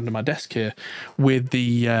that I have under my desk here with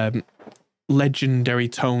the Legendary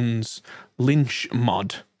Tones Lynch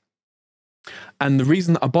mod. And the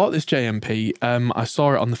reason that I bought this JMP, I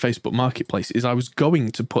saw it on the Facebook Marketplace, is I was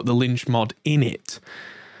going to put the Lynch mod in it.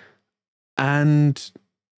 And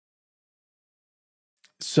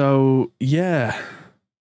so, yeah,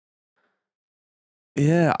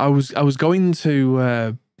 I was going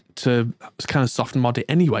to kind of soft mod it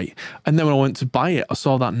anyway. And then when I went to buy it, I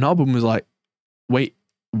saw that knob and was like, wait,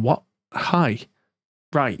 what? Hi.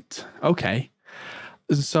 Right. Okay.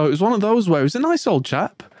 So it was one of those where he was a nice old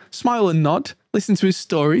chap, smile and nod, listen to his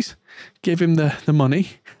stories, give him the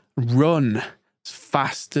money, run as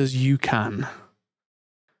fast as you can.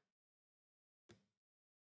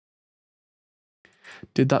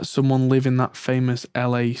 Did that someone live in that famous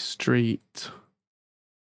LA street?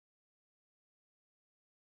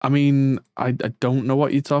 I mean, I don't know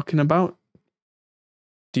what you're talking about.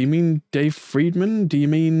 Do you mean Dave Friedman? Do you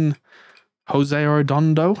mean Jose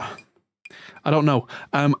Arredondo? I don't know.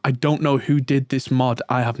 I don't know who did this mod.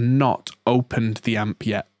 I have not opened the amp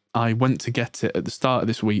yet. I went to get it at the start of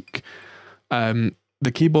this week.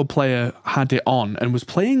 The keyboard player had it on and was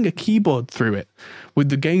playing a keyboard through it with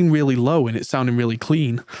the gain really low and it sounding really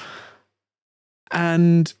clean.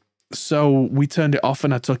 And so we turned it off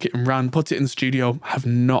and I took it and ran, put it in the studio, have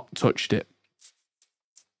not touched it.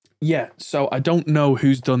 Yeah, so I don't know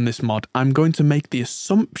who's done this mod. I'm going to make the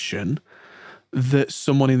assumption that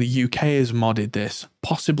someone in the UK has modded this,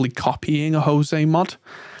 possibly copying a Jose mod.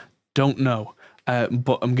 Don't know.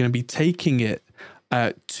 But I'm going to be taking it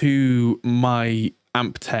to my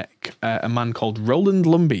amp tech, a man called Roland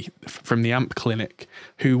Lumby from the Amp Clinic,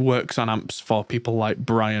 who works on amps for people like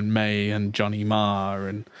Brian May and Johnny Marr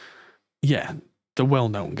and, yeah, the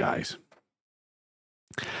well-known guys.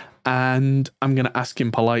 And I'm going to ask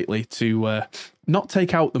him politely to not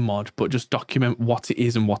take out the mod, but just document what it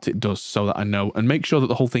is and what it does so that I know, and make sure that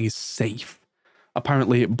the whole thing is safe.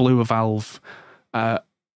 Apparently it blew a valve a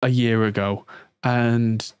year ago,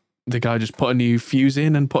 and the guy just put a new fuse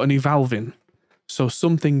in and put a new valve in. So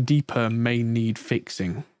something deeper may need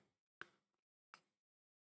fixing.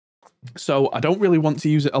 So I don't really want to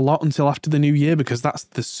use it a lot until after the new year, because that's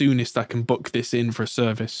the soonest I can book this in for a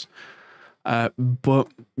service. But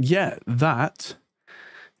yeah, that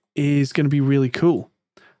is going to be really cool.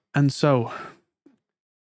 And so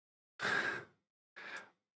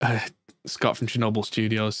Scott from Chernobyl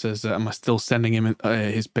Studios says, am I still sending him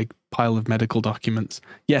his big pile of medical documents?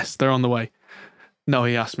 Yes, they're on the way. No,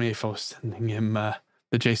 he asked me if I was sending him the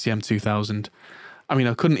JCM 2000. I mean,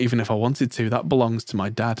 I couldn't even if I wanted to. That belongs to my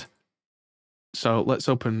dad. So let's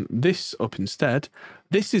open this up instead.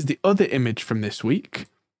 This is the other image from this week.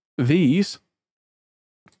 These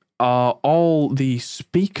are all the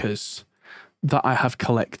speakers that I have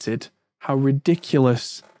collected. How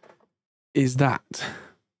ridiculous is that?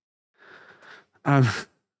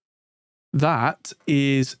 That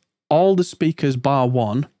is all the speakers bar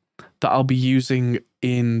one that I'll be using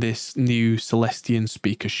in this new Celestion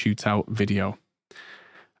speaker shootout video.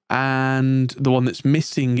 And the one that's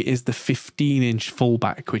missing is the 15-inch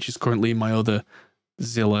fullback, which is currently in my other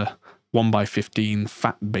Zilla 1x15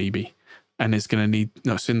 Fat Baby. And it's going to need,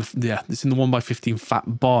 no, it's in the 1x15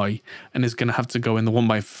 Fat Boy, and it's going to have to go in the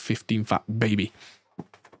 1x15 Fat Baby.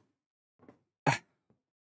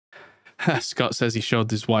 Scott says he showed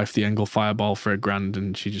his wife the Engel Fireball for $1,000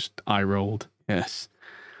 and she just eye rolled. Yes.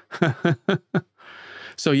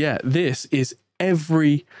 So yeah, this is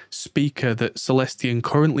every speaker that Celestion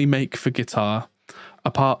currently make for guitar,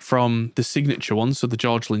 apart from the signature ones, so the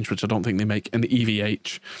George Lynch, which I don't think they make, and the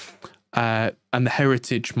EVH, and the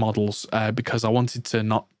Heritage models, because I wanted to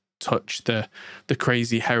not touch the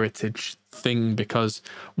crazy Heritage thing, because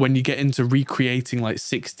when you get into recreating like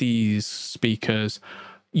 60s speakers,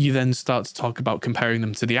 you then start to talk about comparing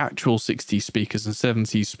them to the actual 60s speakers and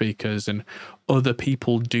 70s speakers, and other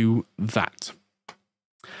people do that.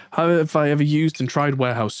 Have I ever used and tried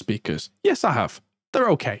warehouse speakers? Yes, I have. They're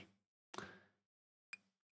okay.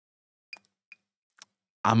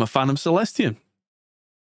 I'm a fan of Celestion.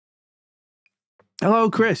 Hello,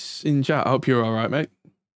 Chris, in chat. I hope you're all right, mate.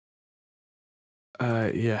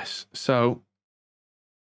 Yes. So,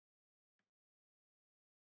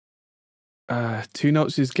 Two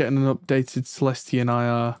Notes is getting an updated Celestion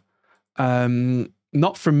IR.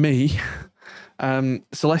 Not from me.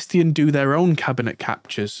 Celestion do their own cabinet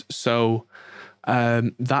captures, so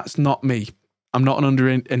that's not me. I'm not under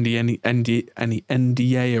any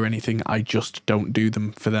NDA or anything. I just don't do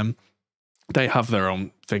them for them. They have their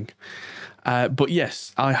own thing. But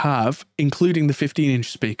yes, I have, including the 15-inch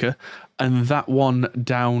speaker, and that one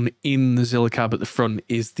down in the Zilla cab at the front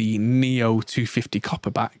is the Neo 250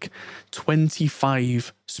 Copperback.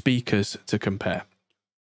 25 speakers to compare.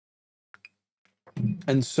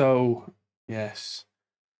 And so, yes.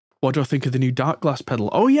 What do I think of the new dark glass pedal?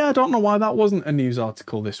 Oh yeah, I don't know why that wasn't a news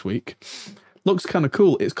article this week. Looks kind of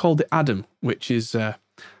cool. It's called the Adam, which is a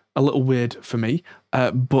little weird for me,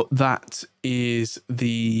 but that is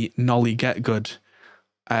the Nolly Get Good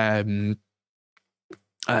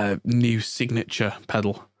new signature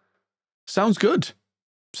pedal. Sounds good.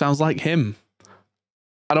 Sounds like him.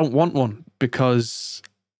 I don't want one because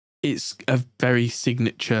it's a very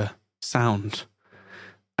signature sound,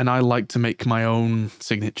 and I like to make my own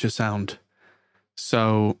signature sound.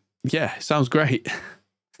 So yeah, sounds great.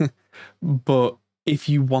 But if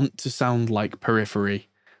you want to sound like Periphery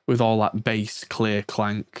with all that bass, clear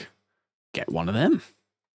clank, get one of them.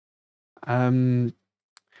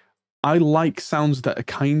 I like sounds that are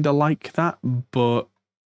kind of like that, but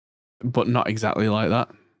not exactly like that.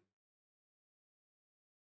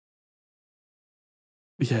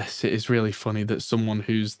 Yes, it is really funny that someone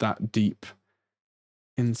who's that deep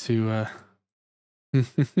into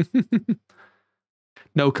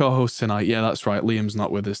no co-host tonight. Yeah, that's right. Liam's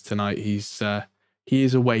not with us tonight. He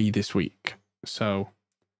is away this week. So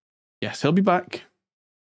yes, he'll be back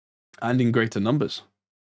and in greater numbers.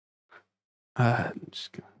 Why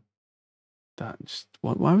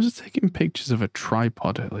was I taking pictures of a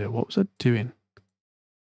tripod earlier? What was I doing?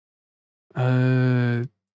 Yeah,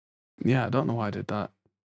 I don't know why I did that.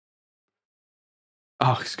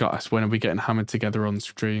 Oh, Scott, when are we getting hammered together on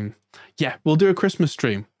stream? Yeah, we'll do a Christmas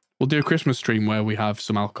stream. We'll do a Christmas stream where we have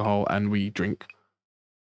some alcohol and we drink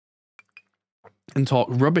and talk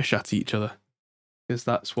rubbish at each other, because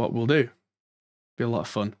that's what we'll do. Be a lot of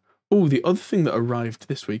fun. Oh, the other thing that arrived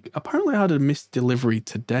this week, apparently I had a missed delivery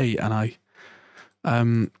today, and I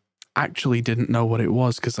actually didn't know what it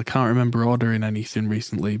was because I can't remember ordering anything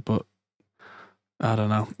recently, but I don't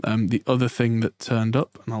know. The other thing that turned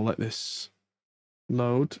up, and I'll let this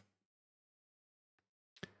load,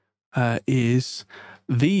 is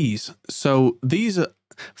these. So these are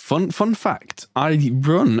fun fact. I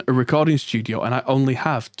run a recording studio and I only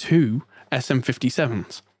have 2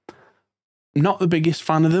 SM57s. Not the biggest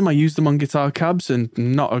fan of them. I use them on guitar cabs and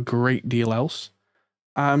not a great deal else.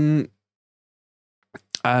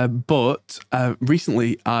 But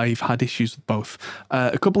recently I've had issues with both.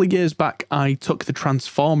 A couple of years back, I took the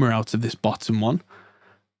transformer out of this bottom one,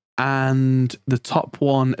 and the top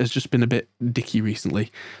one has just been a bit dicky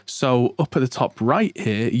recently. So up at the top right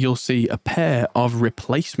here, you'll see a pair of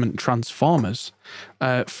replacement transformers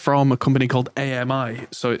from a company called AMI.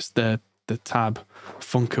 So it's the Tab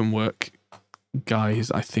Funk and Work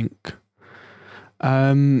guys, I think.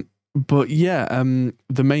 But yeah,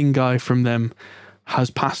 the main guy from them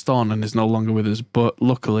has passed on and is no longer with us, but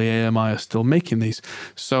luckily AMI are still making these.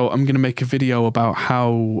 So I'm going to make a video about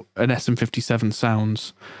how an SM57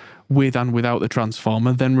 sounds with and without the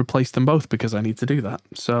transformer, then replace them both because I need to do that.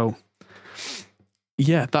 So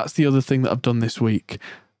yeah, that's the other thing that I've done this week.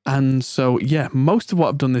 And so yeah, most of what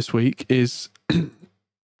I've done this week is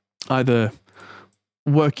either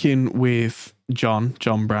working with John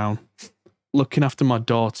Brown, looking after my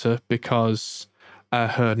daughter because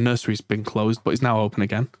her nursery's been closed, but it's now open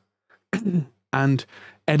again, and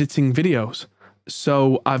editing videos.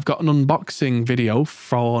 So I've got an unboxing video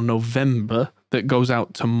for November that goes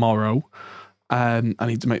out tomorrow. I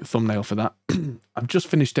need to make the thumbnail for that. I've just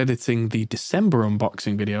finished editing the December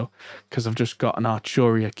unboxing video because I've just got an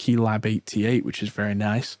Arturia Keylab 88, which is very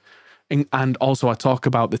nice. And also I talk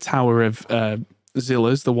about the Tower of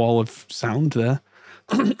Zillas, the Wall of Sound there.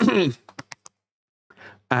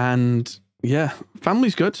 And yeah,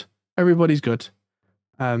 family's good. Everybody's good.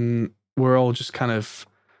 We're all just kind of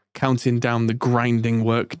counting down the grinding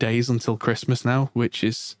work days until Christmas now, which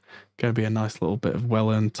is going to be a nice little bit of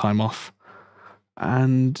well-earned time off.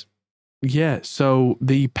 And yeah, so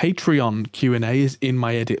the Patreon Q&A is in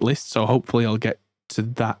my edit list, so hopefully I'll get to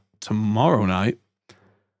that tomorrow night.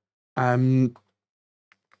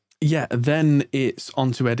 yeah, then it's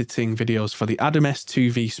onto editing videos for the Adam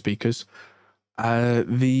S2V speakers.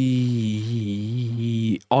 The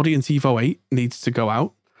Audient Evo 8 needs to go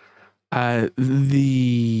out. I'll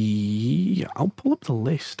pull up the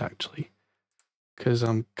list actually, because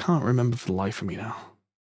I can't remember for the life of me now.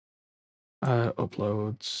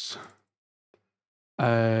 Uploads.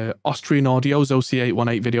 Austrian Audio's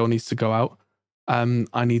OC818 video needs to go out.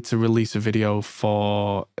 I need to release a video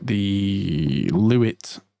for the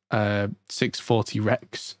Lewitt 640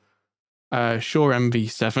 Rex. Shure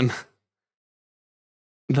MV7.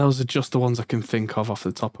 Those are just the ones I can think of off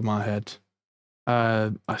the top of my head.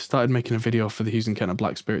 I started making a video for the Hughes & Kenner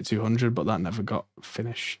Black Spirit 200, but that never got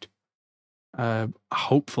finished.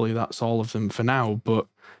 Hopefully that's all of them for now, but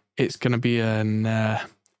it's going to be an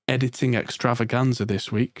editing extravaganza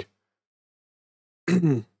this week.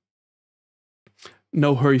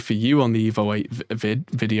 No hurry for you on the Evo 8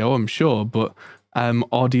 video, I'm sure, but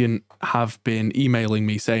Audient have been emailing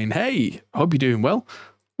me saying, hey, hope you're doing well.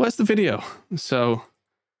 Where's the video? So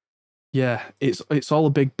yeah, it's all a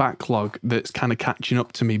big backlog that's kind of catching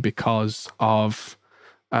up to me because of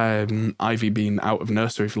Ivy being out of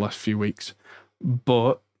nursery for the last few weeks.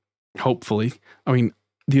 But hopefully, I mean,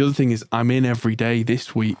 the other thing is I'm in every day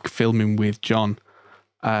this week filming with John,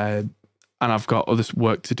 and I've got other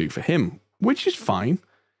work to do for him, which is fine.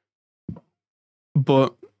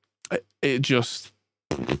 But it just,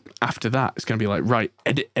 after that, it's going to be like, right,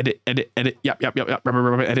 edit, yep,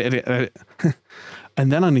 edit. And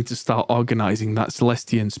then I need to start organizing that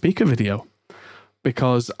Celestian speaker video,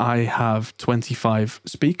 because I have 25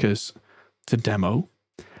 speakers to demo,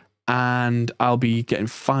 and I'll be getting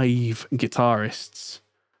 5 guitarists.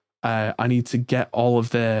 I need to get all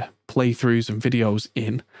of their playthroughs and videos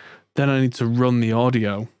in. Then I need to run the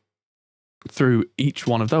audio through each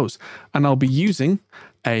one of those. And I'll be using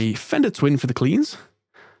a Fender Twin for the cleans.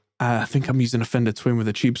 I think I'm using a Fender Twin with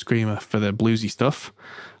a Tube Screamer for the bluesy stuff.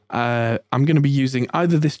 I'm going to be using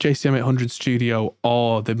either this JCM 800 Studio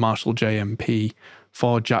or the Marshall JMP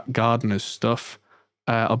for Jack Gardner's stuff.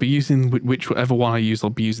 I'll be using whichever one I use.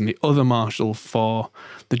 I'll be using the other Marshall for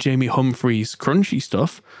the Jamie Humphreys crunchy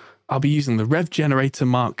stuff. I'll be using the Rev Generator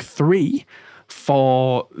Mark III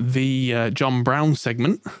for the John Brown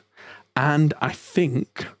segment. And I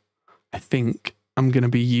think I'm going to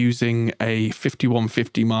be using a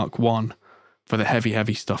 5150 Mark I for the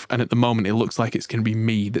heavy stuff. And at the moment, it looks like it's going to be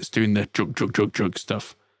me that's doing the drug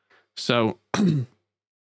stuff. So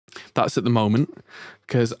that's at the moment,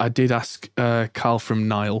 because I did ask Carl from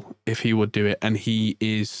Nile if he would do it, and he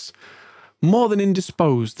is more than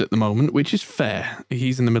indisposed at the moment, which is fair.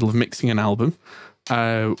 He's in the middle of mixing an album.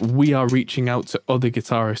 We are reaching out to other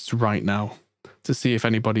guitarists right now to see if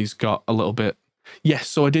anybody's got a little bit. Yes,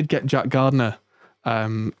 so I did get Jack Gardner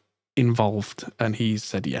involved, and he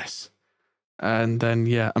said yes. And then,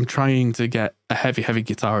 yeah, I'm trying to get a heavy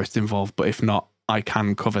guitarist involved, but if not, I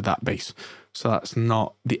can cover that bass. So that's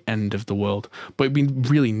not the end of the world. But it'd be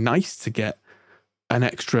really nice to get an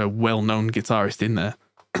extra well-known guitarist in there.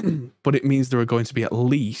 But it means there are going to be at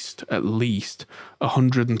least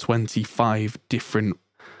 125 different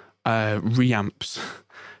reamps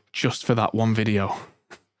just for that one video.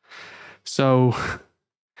 So,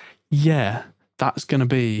 yeah, that's going to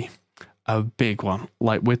be a big one.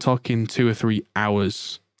 Like, we're talking 2 or 3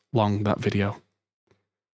 hours long, that video.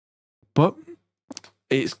 But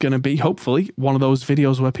it's going to be, hopefully, one of those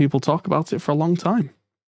videos where people talk about it for a long time.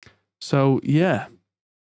 So, yeah.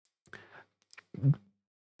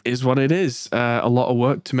 Is what it is. A lot of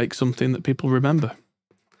work to make something that people remember.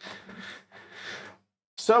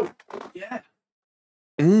 So, yeah.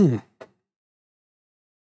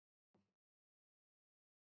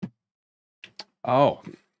 Oh,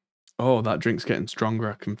 that drink's getting stronger.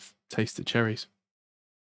 I can taste the cherries.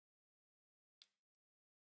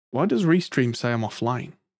 Why does Restream say I'm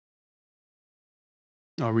offline?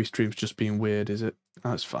 Oh, Restream's just being weird, is it?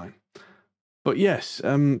 That's fine. But yes,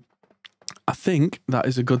 I think that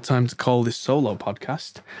is a good time to call this solo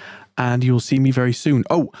podcast, and you'll see me very soon.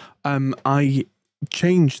 Oh, I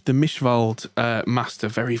changed the Mishwald master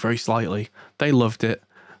very, very slightly. They loved it.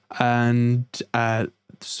 And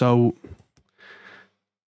so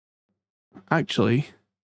actually,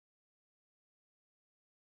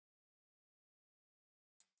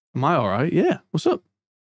 am I all right? Yeah. What's up?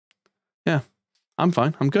 Yeah, I'm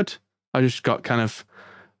fine. I'm good. I just got kind of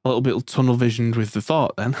a little bit tunnel visioned with the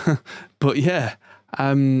thought then. But yeah,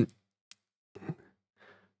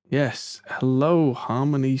 yes. Hello,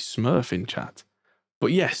 Harmony Smurf in chat.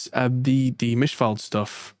 But yes, the Mishwald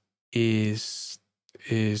stuff is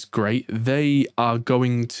great. They are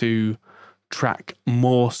going to track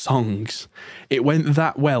more songs. It went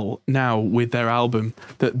that well now with their album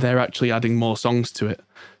that they're actually adding more songs to it.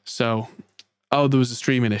 So, oh, there was a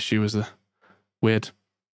streaming issue, was there? Weird.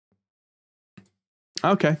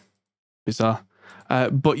 Okay. Bizarre.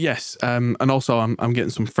 But yes, and also I'm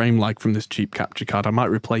getting some frame lag from this cheap capture card. I might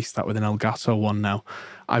replace that with an Elgato one now.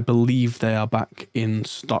 I believe they are back in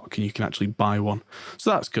stock and you can actually buy one.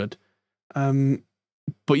 So that's good.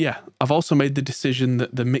 But yeah, I've also made the decision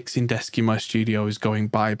that the mixing desk in my studio is going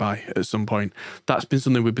bye-bye at some point. That's been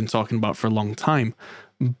something we've been talking about for a long time.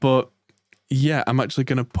 But yeah, I'm actually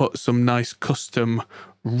going to put some nice custom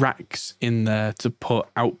racks in there to put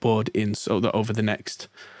outboard in so that over the next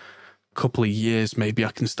couple of years, maybe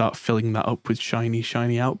I can start filling that up with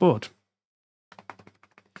shiny outboard.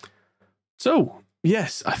 So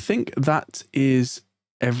yes, I think that is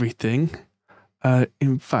everything.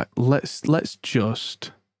 In fact, let's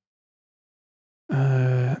just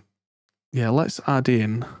let's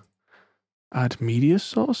add media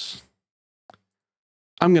source.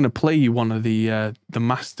 I'm going to play you one of the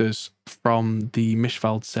masters from the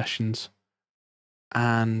Mishvald sessions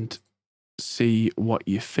and see what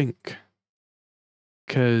you think,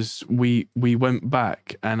 because we went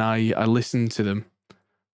back and I listened to them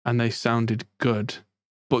and they sounded good,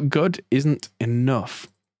 but good isn't enough.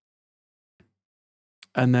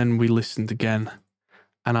 And then we listened again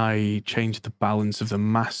and I changed the balance of the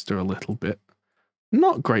master a little bit,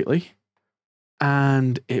 not greatly,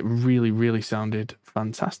 and it really sounded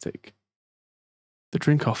fantastic. The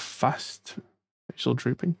drink off fast, facial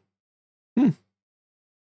drooping.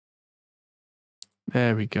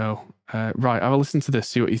 There we go. Right, I will listen to this,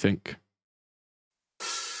 see what you think. Du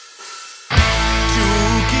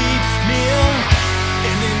gibst mir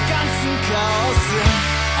in dem ganzen Chaos Sinn.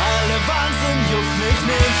 Alle Wahnsinn juckt mich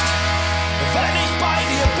nicht, wenn ich bei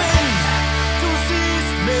dir bin. Du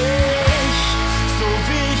siehst mich, so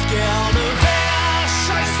wie ich gerne wär.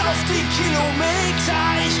 Scheiß auf die Kilometer,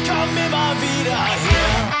 ich komm immer wieder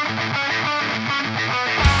her.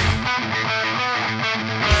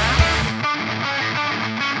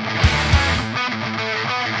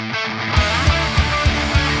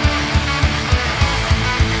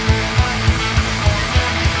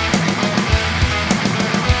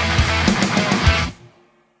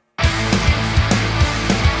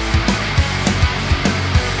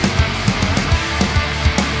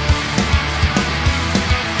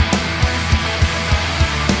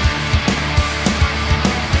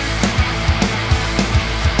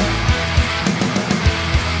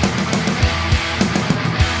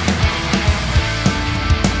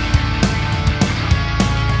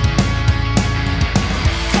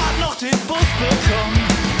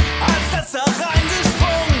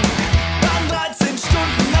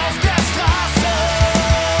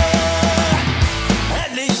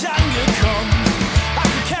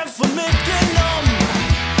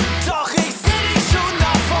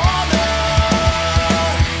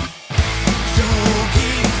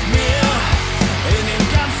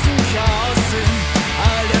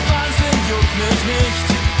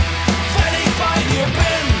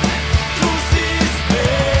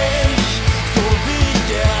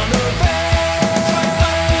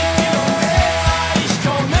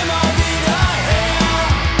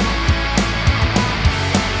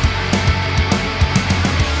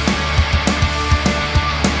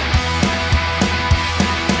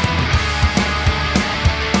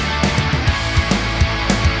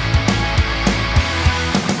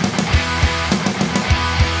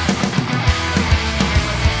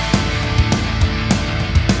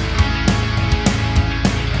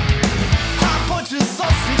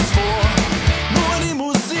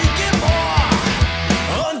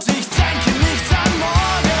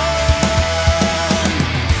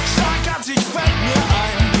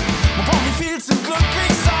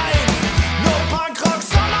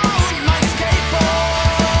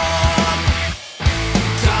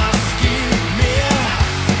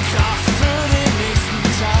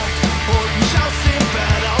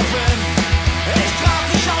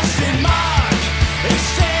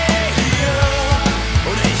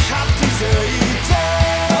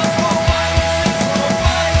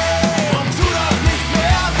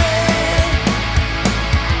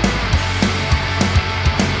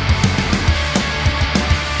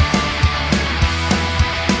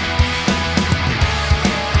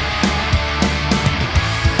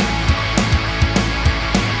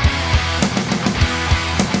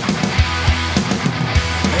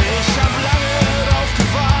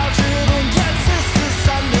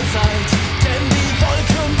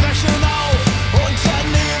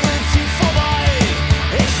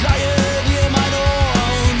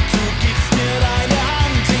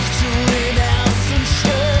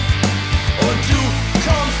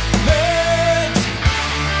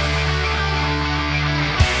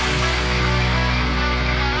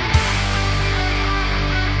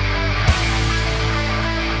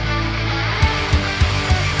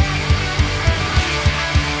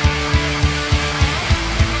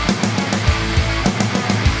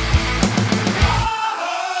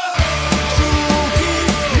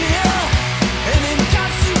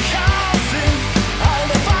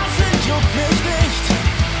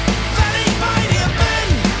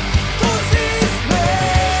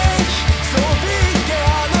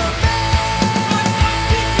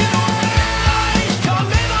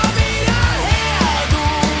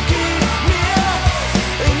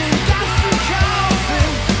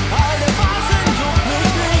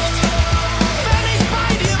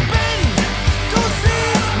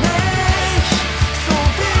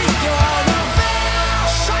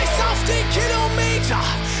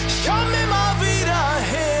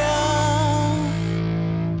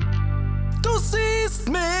 vergisst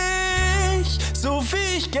mich, so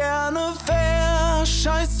wie ich gerne wär.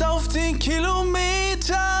 Scheiß auf den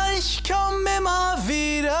Kilometer, ich komm immer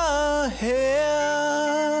wieder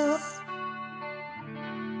her.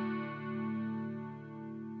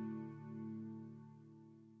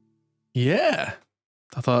 Yeah,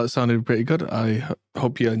 I thought it sounded pretty good. I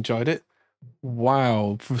hope you enjoyed it.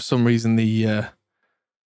 Wow, for some reason the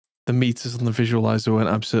meters on the visualizer went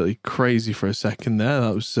absolutely crazy for a second there.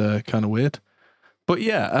 That was kind of weird. But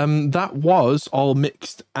yeah, that was all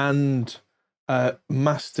mixed and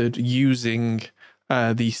mastered using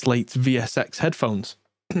the Slate VSX headphones.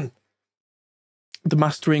 The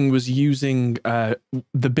mastering was using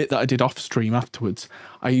the bit that I did off stream afterwards.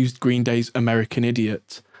 I used Green Day's American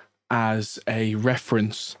Idiot as a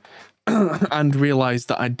reference and realized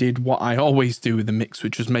that I did what I always do with the mix,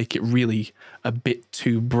 which was make it really a bit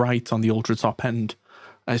too bright on the ultra top end.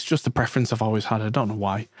 It's just a preference I've always had. I don't know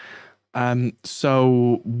why.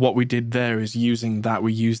 So what we did there is using that,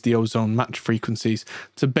 we used the ozone match frequencies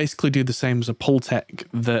to basically do the same as a Pultec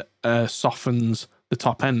that softens the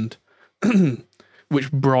top end, which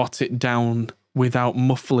brought it down without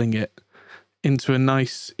muffling it into a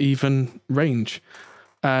nice even range.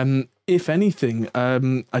 If anything,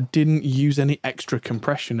 I didn't use any extra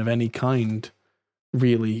compression of any kind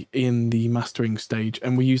really in the mastering stage,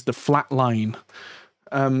 and we used the flatline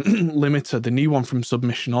limiter, the new one from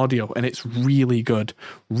Submission Audio, and it's really good,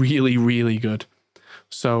 really good.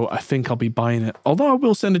 So I think I'll be buying it, although I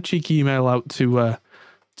will send a cheeky email out to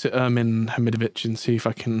Ermin Hamidovic and see if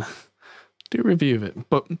I can do a review of it.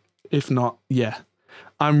 But if not, yeah,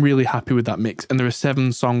 I'm really happy with that mix, and there are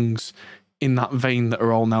 7 songs in that vein that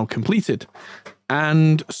are all now completed.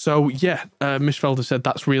 And so, yeah, Mischfelder said,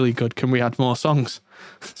 that's really good. Can we add more songs?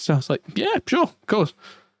 So I was like, yeah, sure, of course.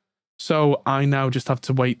 So I now just have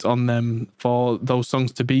to wait on them for those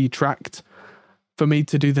songs to be tracked for me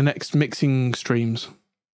to do the next mixing streams.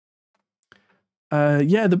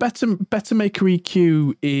 Yeah, the Better Maker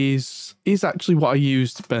EQ is actually what I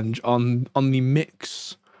used, Benj, on the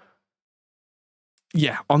mix.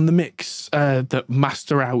 Yeah, on the mix, that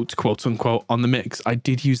master out, quote unquote, on the mix, I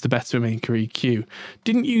did use the Better Maker EQ.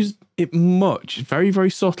 Didn't use it much, very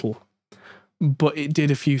subtle, but it did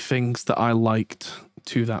a few things that I liked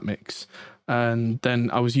to that mix. And then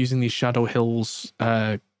I was using the Shadow Hills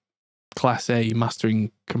Class A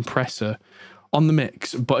mastering compressor on the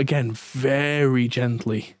mix, but again, very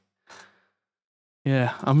gently.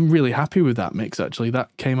 Yeah, I'm really happy with that mix, actually.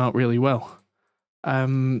 That came out really well.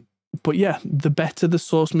 But yeah, the better the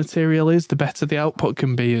source material is, the better the output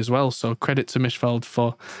can be as well. So credit to Mischfeld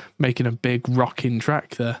for making a big rocking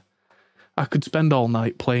track there. I could spend all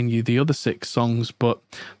night playing you the other 6 songs, but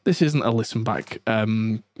this isn't a listen back.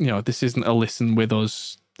 You know, this isn't a listen with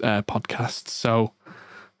us podcast. So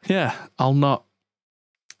yeah, I'll not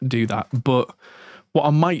do that. But what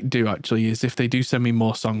I might do actually is, if they do send me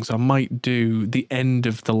more songs, I might do the end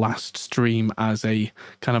of the last stream as a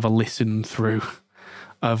kind of a listen through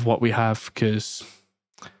of what we have, because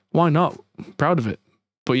why not? I'm proud of it.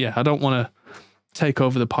 But yeah, I don't want to take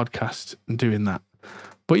over the podcast doing that.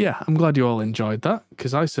 But yeah, I'm glad you all enjoyed that,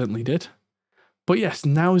 because I certainly did. But yes,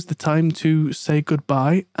 now is the time to say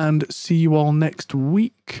goodbye and see you all next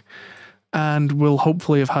week. And we'll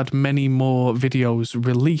hopefully have had many more videos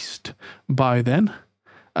released by then.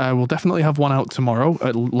 We'll definitely have one out tomorrow,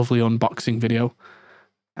 a lovely unboxing video.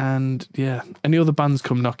 And yeah, any other bands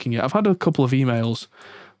come knocking yet? I've had a couple of emails,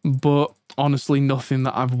 but honestly, nothing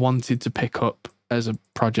that I've wanted to pick up as a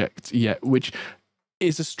project yet, which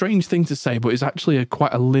is a strange thing to say, but it's actually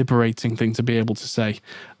quite a liberating thing to be able to say,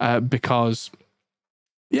 because,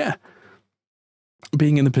 yeah,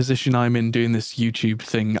 being in the position I'm in doing this YouTube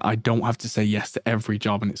thing, I don't have to say yes to every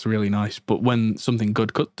job, and it's really nice. But when something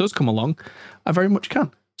good does come along, I very much can.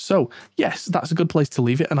 So, yes, that's a good place to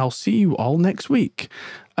leave it, and I'll see you all next week.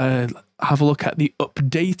 Have a look at the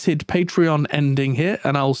updated Patreon ending here,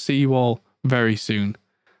 and I'll see you all very soon.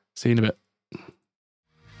 See you in a bit.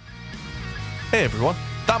 Hey everyone,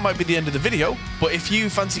 that might be the end of the video, but if you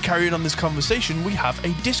fancy carrying on this conversation, we have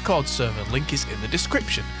a Discord server, link is in the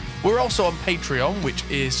description. We're also on Patreon, which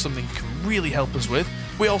is something you can really help us with.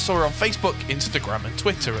 We also are on Facebook, Instagram and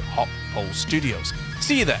Twitter at Hop Hole Studios.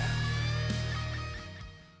 See you there.